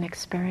our own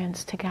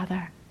experience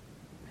together.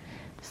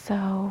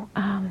 So,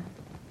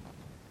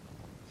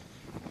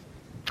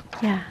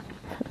 yeah.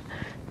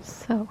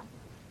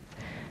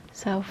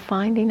 So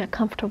finding a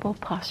comfortable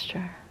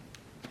posture.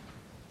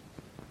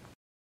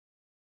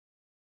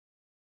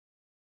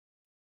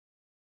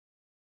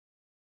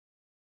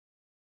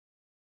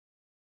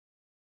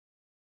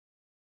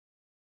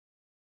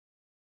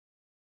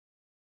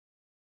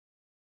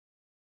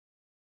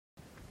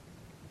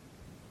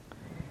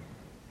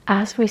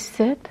 As we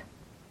sit,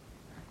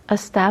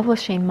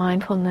 establishing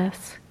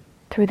mindfulness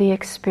through the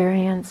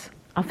experience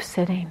of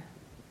sitting.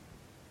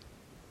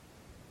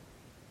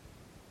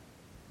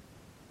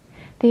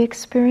 The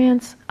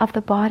experience of the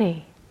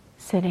body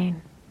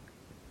sitting.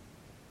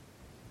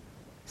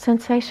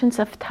 Sensations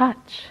of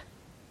touch,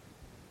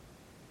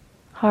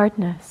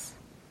 hardness,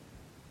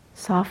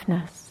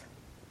 softness.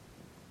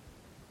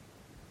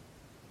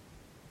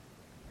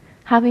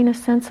 Having a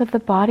sense of the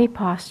body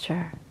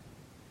posture.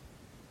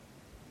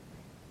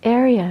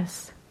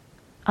 Areas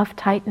of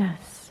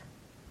tightness,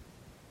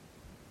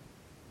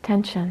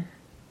 tension.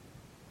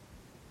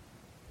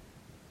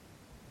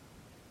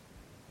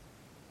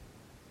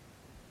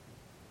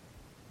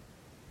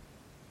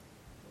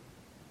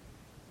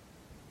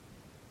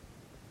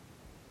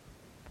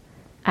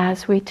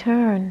 As we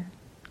turn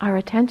our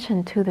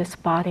attention to this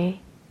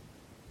body,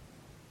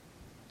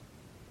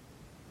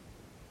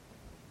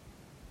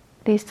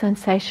 these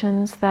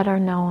sensations that are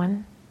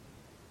known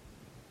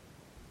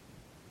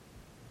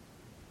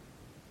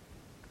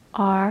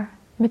are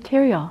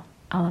material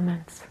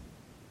elements,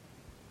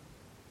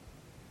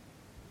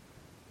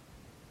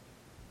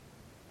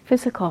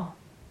 physical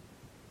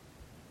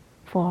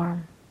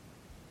form.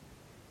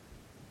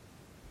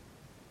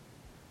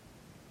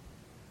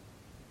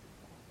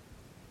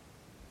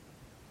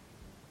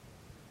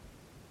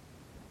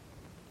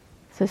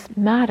 This is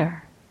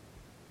matter.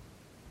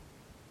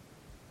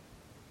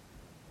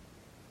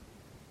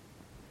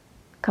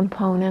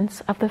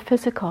 Components of the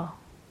physical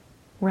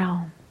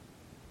realm,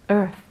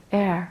 earth,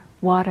 air,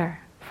 water,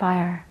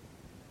 fire.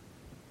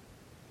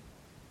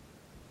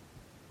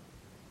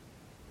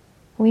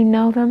 We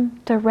know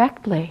them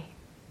directly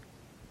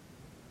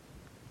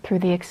through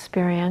the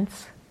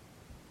experience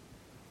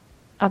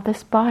of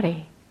this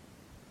body.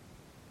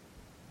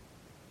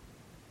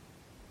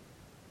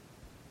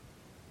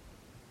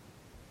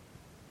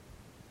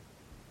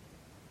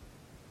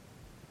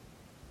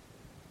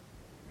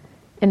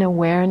 In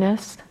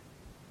awareness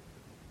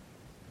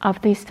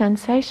of these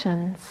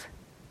sensations,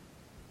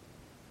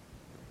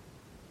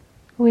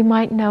 we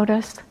might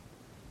notice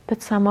that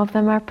some of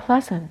them are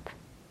pleasant.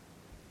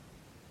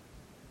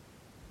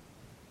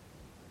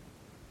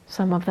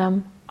 Some of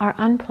them are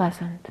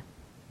unpleasant.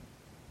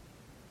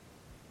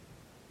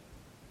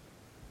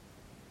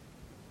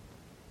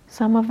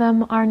 Some of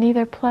them are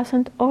neither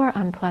pleasant or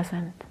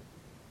unpleasant.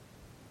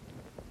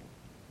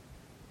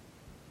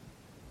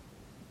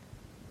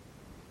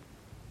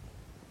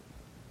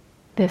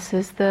 This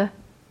is the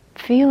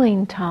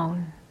feeling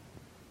tone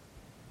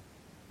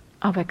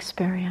of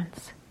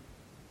experience.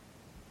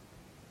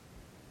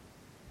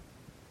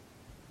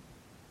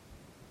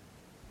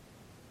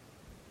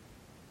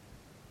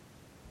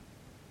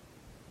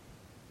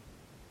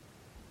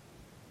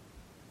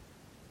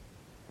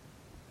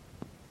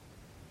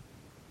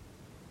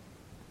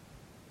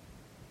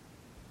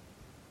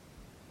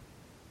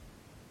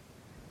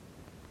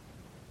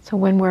 So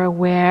when we're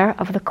aware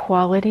of the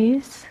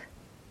qualities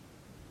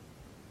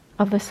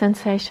of the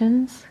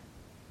sensations,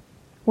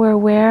 we're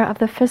aware of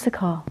the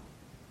physical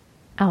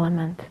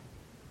element.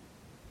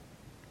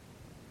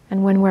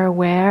 And when we're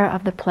aware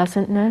of the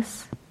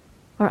pleasantness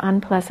or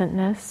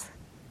unpleasantness,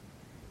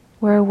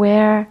 we're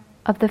aware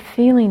of the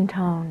feeling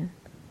tone,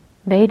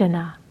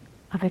 vedana,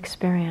 of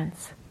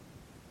experience.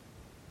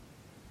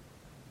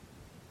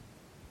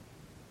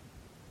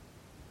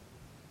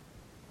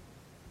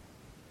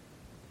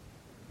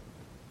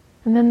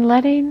 And then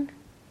letting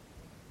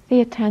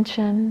the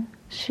attention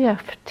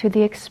shift to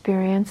the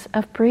experience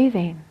of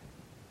breathing.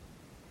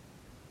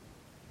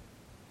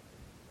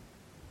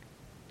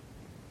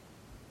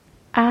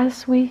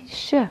 As we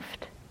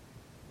shift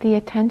the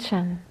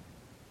attention,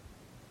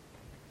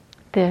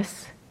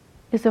 this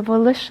is a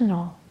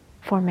volitional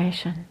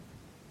formation.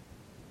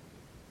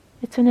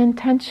 It's an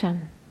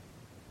intention.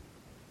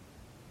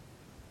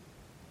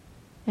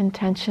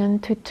 Intention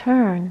to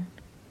turn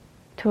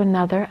to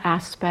another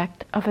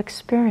aspect of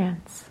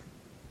experience.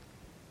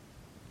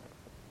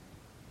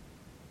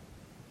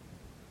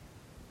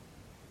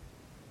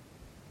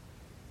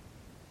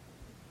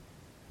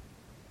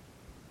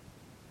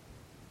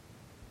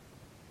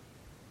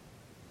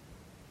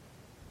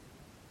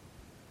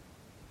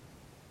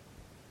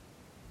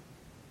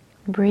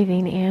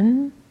 Breathing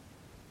in,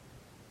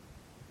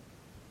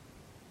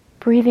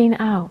 breathing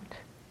out.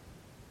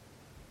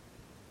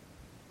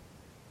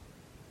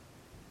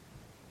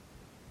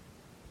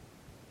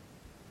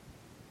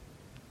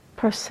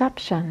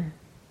 Perception,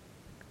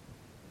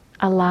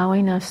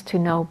 allowing us to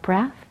know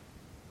breath,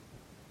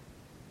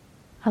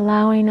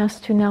 allowing us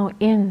to know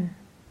in,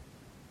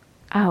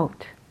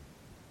 out.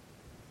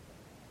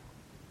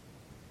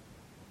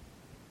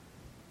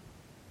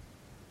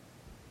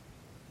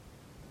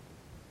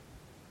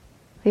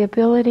 The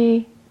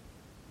ability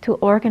to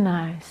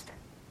organize,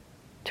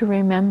 to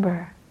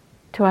remember,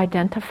 to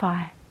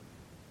identify.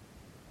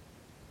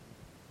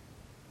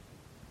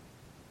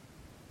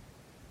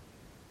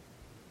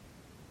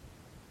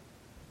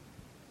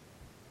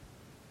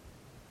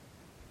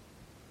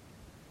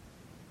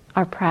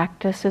 Our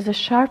practice is a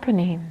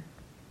sharpening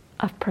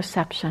of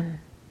perception.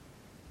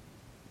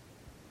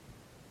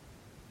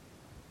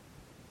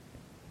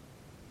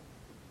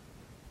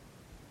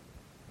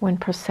 When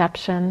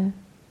perception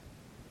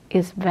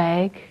is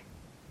vague,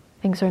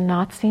 things are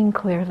not seen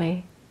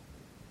clearly,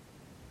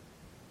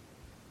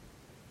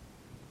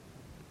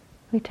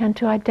 we tend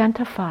to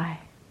identify,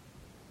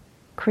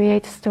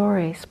 create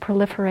stories,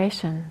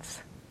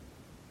 proliferations.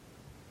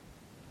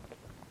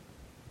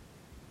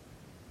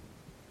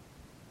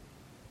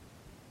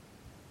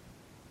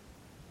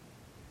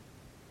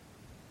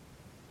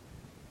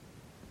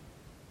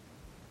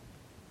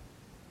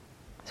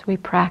 As we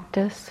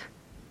practice,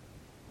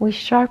 we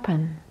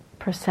sharpen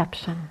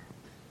perception.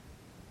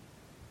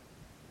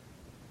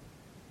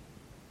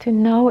 To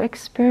know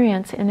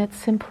experience in its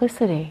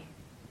simplicity,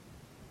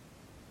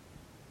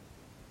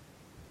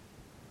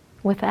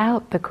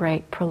 without the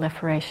great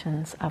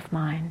proliferations of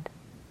mind.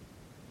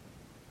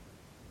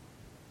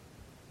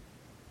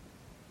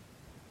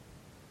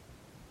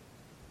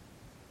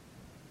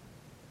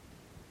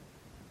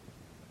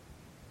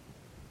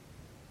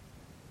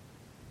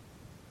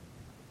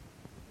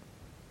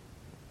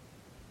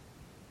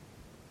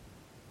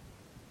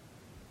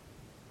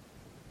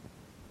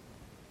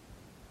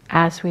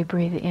 As we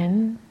breathe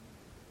in,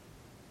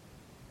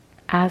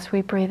 as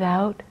we breathe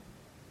out,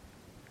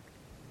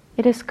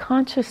 it is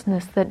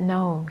consciousness that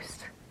knows.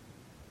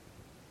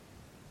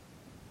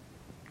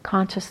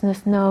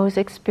 Consciousness knows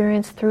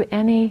experience through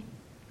any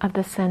of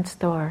the sense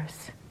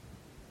doors.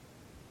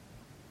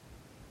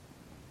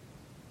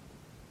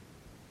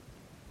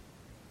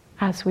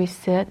 As we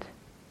sit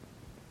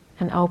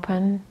and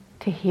open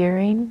to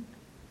hearing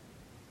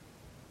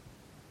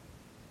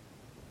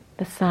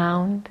the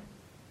sound,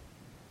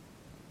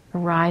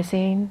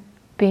 arising,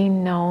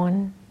 being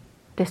known,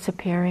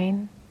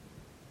 disappearing.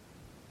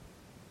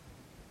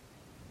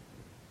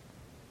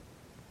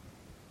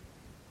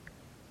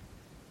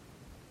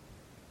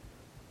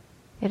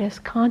 It is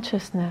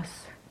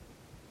consciousness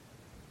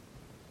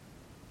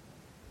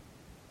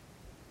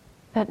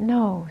that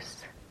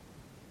knows,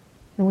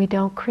 and we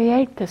don't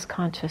create this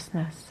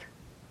consciousness.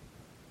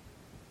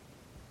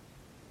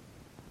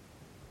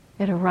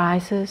 It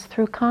arises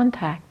through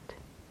contact.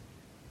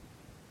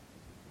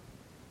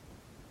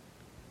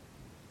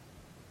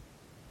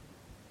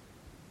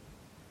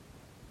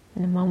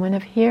 In a moment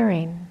of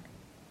hearing,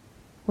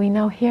 we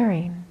know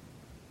hearing,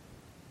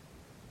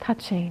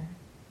 touching.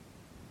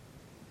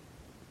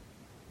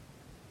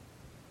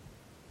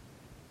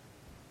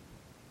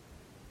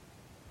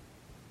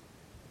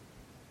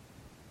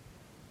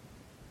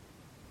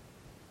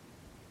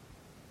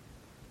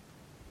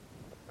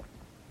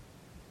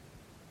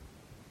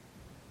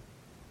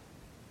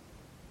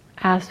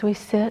 As we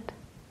sit,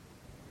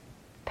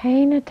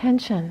 paying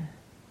attention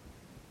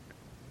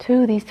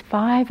to these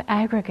 5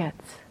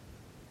 aggregates.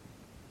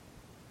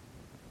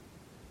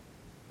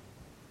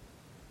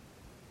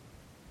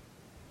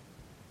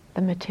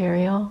 The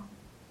material,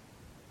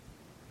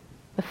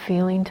 the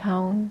feeling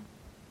tone,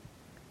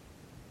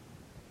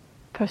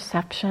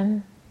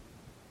 perception,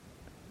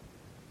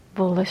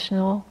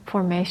 volitional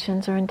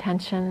formations or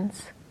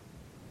intentions,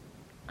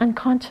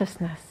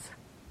 unconsciousness.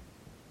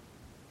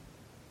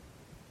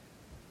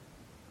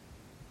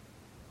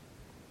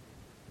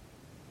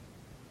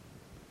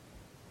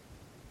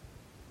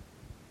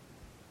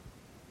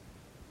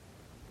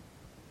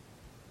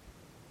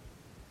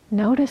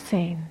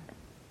 Noticing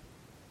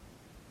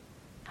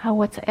how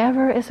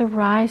whatever is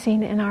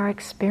arising in our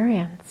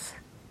experience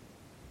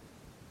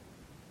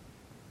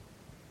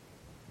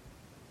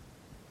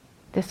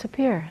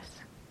disappears.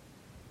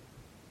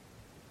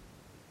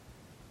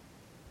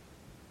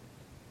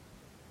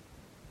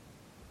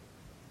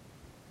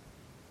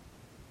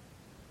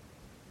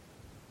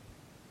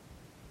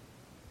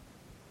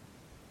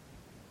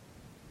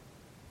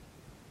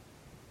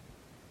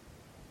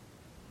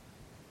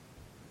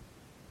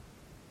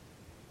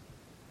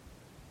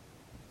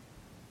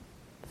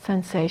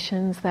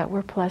 Sensations that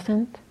were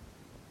pleasant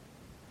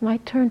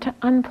might turn to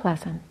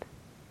unpleasant,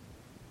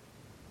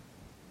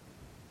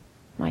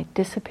 might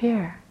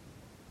disappear.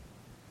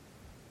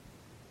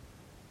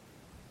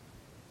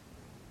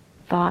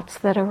 Thoughts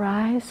that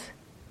arise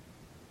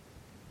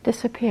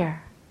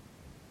disappear.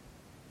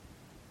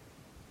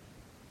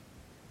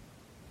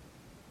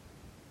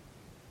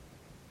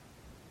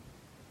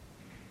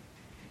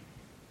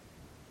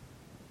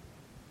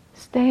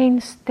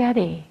 Staying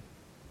steady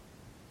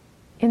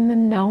in the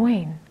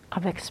knowing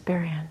of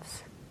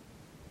experience.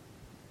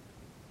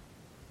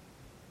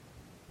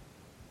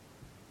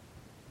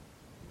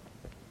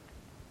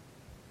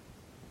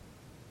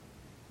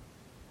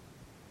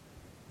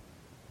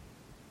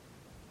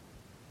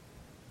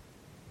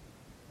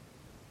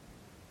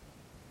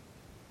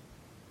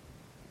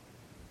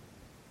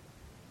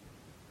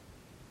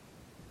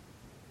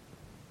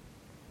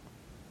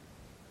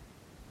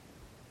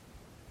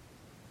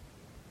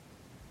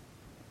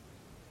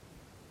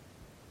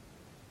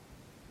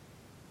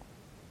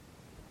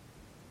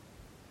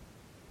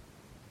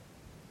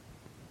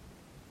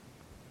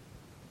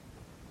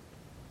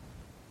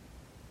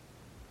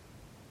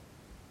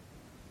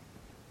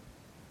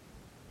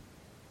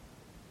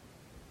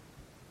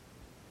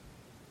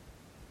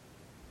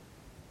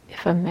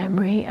 If a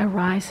memory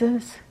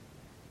arises,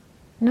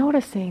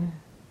 noticing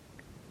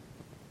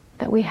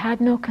that we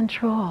had no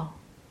control.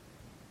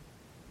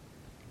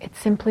 It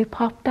simply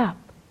popped up.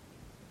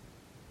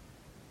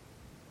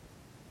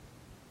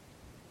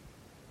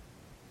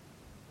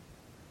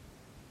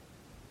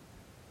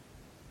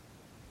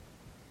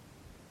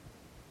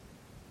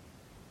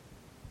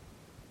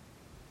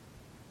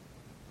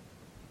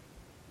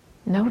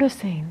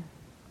 Noticing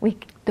we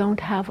don't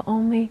have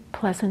only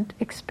pleasant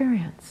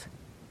experience.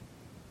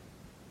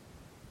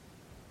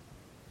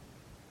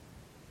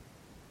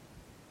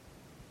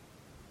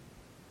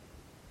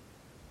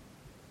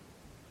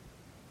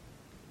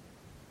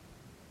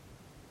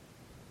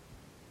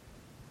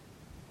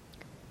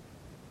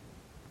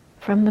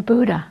 From the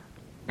Buddha.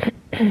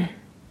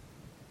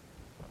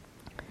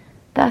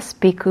 Thus,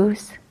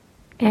 bhikkhus,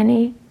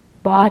 any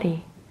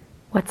body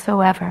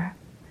whatsoever,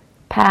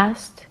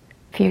 past,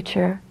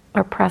 future,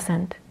 or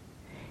present,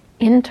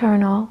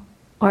 internal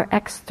or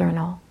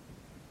external,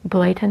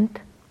 blatant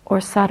or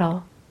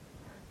subtle,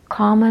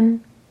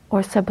 common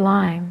or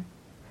sublime,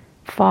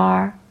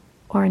 far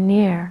or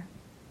near,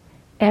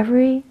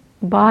 every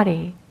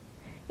body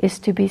is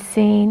to be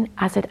seen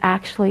as it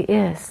actually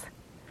is,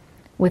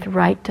 with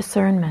right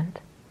discernment,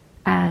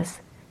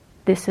 as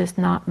this is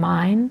not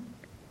mine,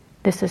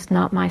 this is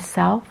not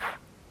myself,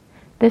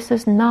 this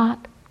is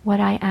not what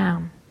I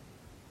am.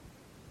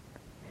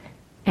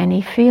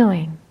 Any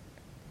feeling,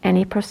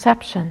 any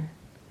perception,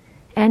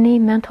 any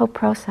mental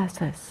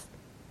processes,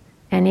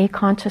 any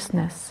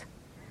consciousness,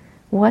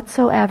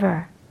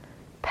 whatsoever,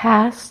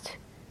 past,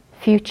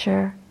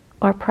 future,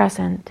 or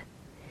present,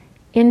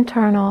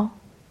 internal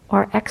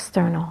or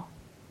external,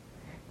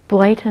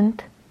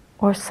 blatant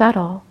or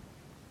subtle,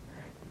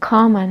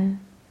 common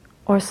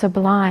or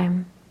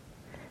sublime,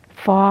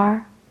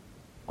 far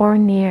or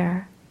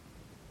near,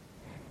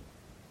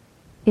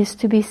 is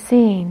to be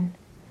seen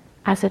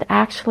as it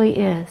actually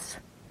is,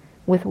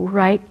 with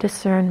right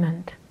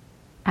discernment,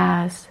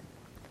 as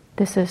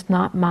this is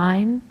not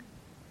mine,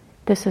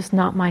 this is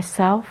not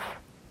myself,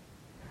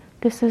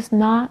 this is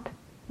not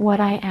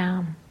what I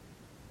am.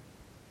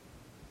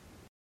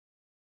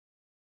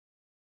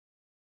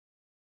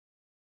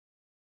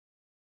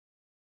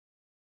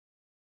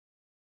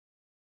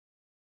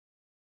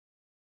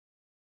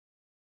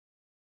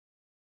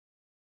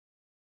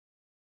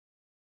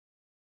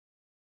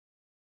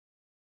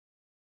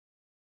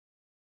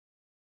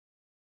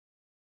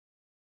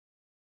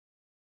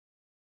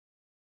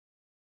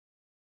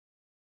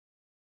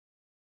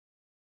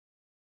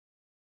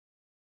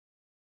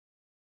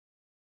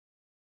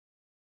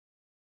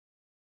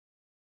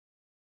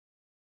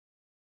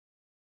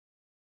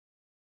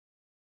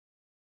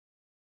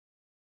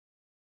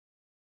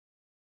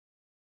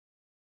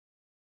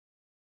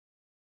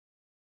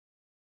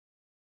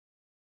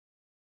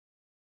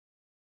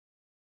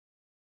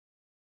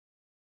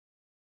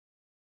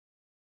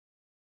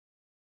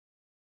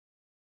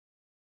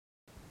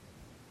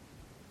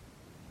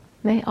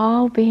 May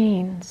all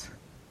beings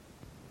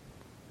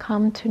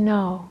come to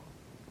know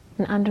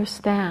and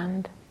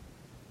understand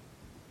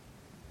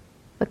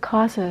the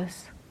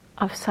causes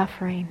of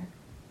suffering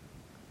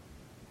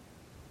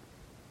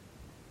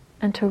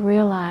and to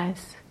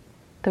realize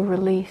the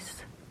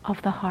release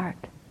of the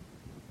heart.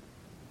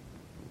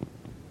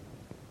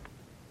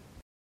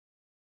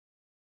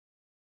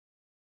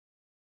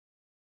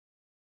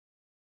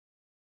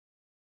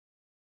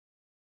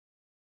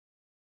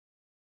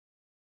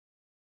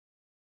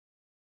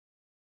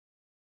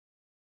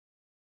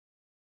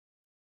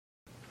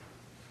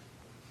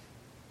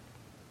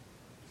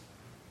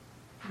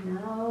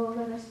 Now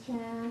let us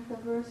chant the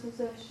verses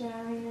of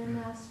sharing and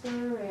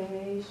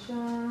aspiration.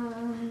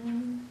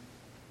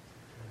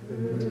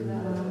 Through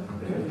the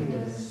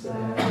goodness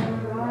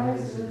that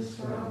arises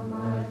from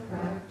my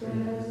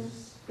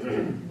practice,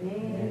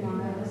 may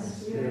my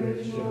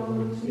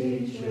spiritual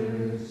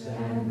teachers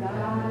and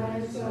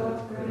guides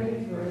of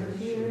great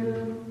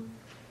virtue,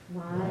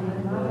 my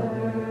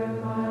mother,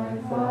 my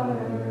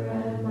father,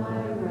 and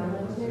my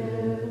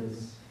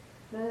relatives,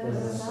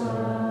 the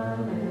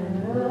sun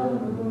and the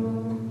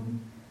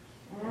moon,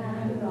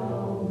 and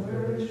all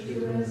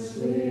virtuous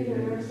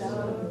leaders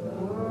of the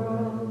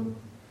world,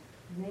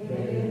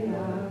 may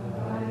the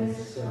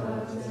Christ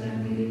gods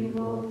and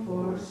evil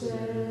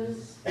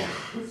forces,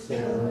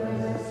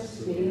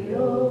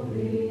 celestial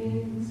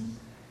beings,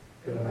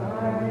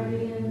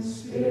 guardian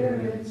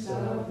spirits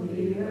of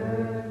the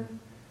earth,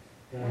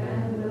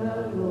 and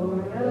the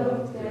Lord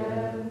of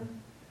death,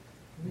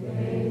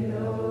 may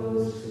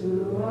those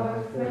who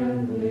are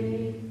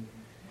friendly,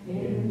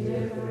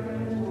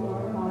 indifferent,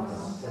 or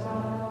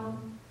hostile,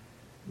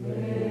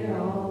 may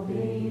all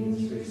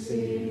beings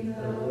receive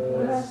the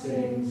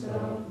blessings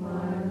of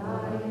my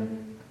life.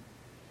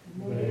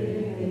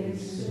 May they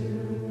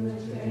soon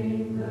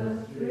attain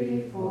the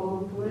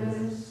threefold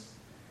bliss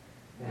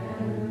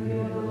and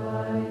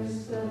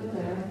realize the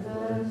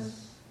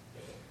deathless.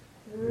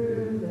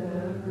 Through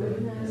the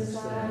goodness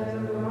that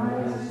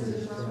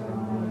arises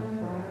from my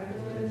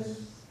practice,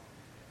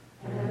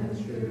 and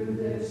through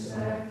this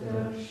act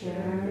of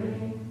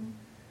sharing,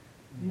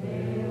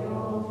 may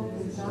all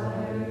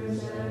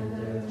desires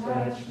and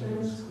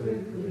attachments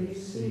quickly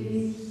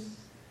cease,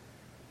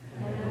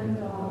 and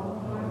all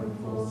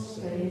harmful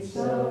states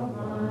of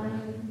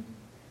mind,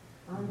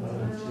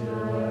 until I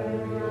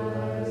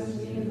realize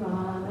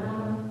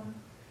Nirvana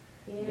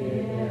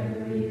in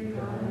every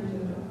kind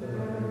of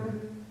birth.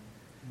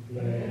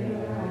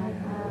 May I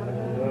have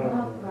an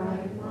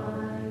upright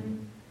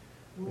mind,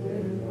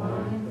 with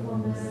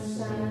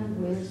mindfulness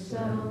and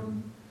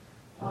wisdom,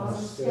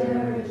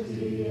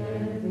 austerity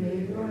and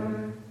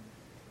vigor.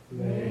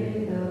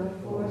 May the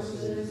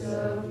forces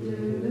of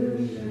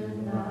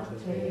delusion not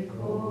take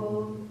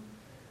hold,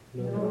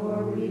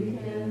 nor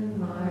weaken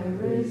my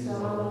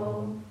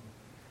resolve.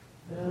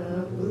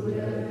 The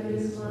Buddha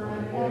is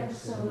my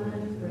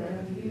excellent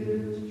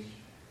refuge.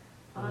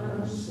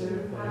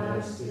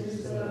 Unsurpassed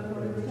is the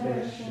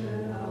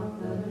protection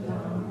of the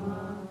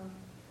Dhamma.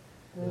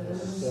 The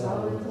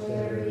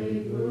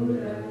solitary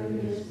Buddha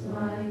is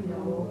my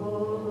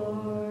noble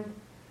Lord.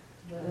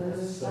 The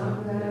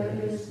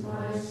Sangha is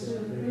my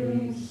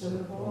supreme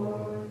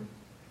support.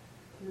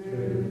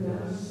 Through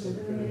the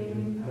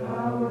supreme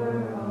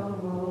power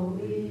of all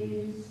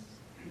these,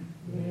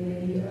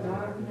 may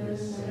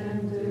darkness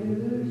and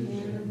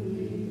delusion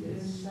be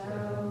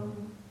dispelled.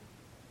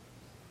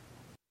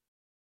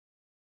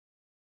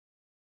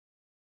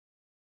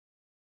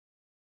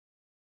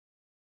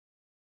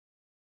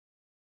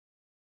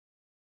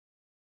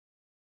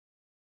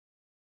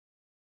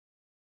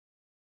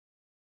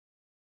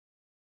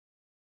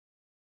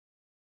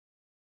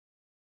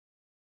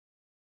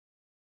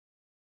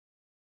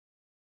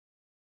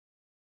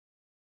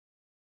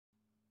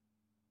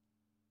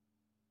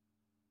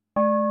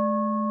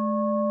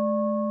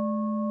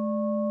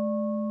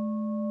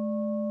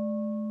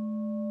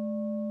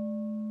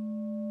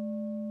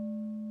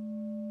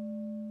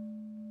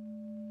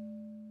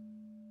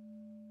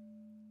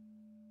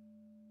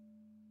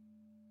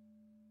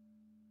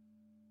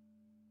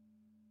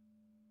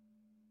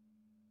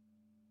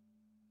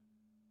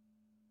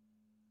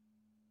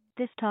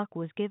 This talk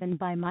was given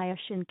by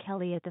Myoshin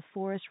Kelley at the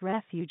Forest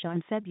Refuge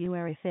on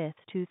February 5,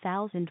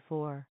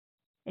 2004.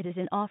 It is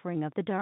an offering of the Dharma.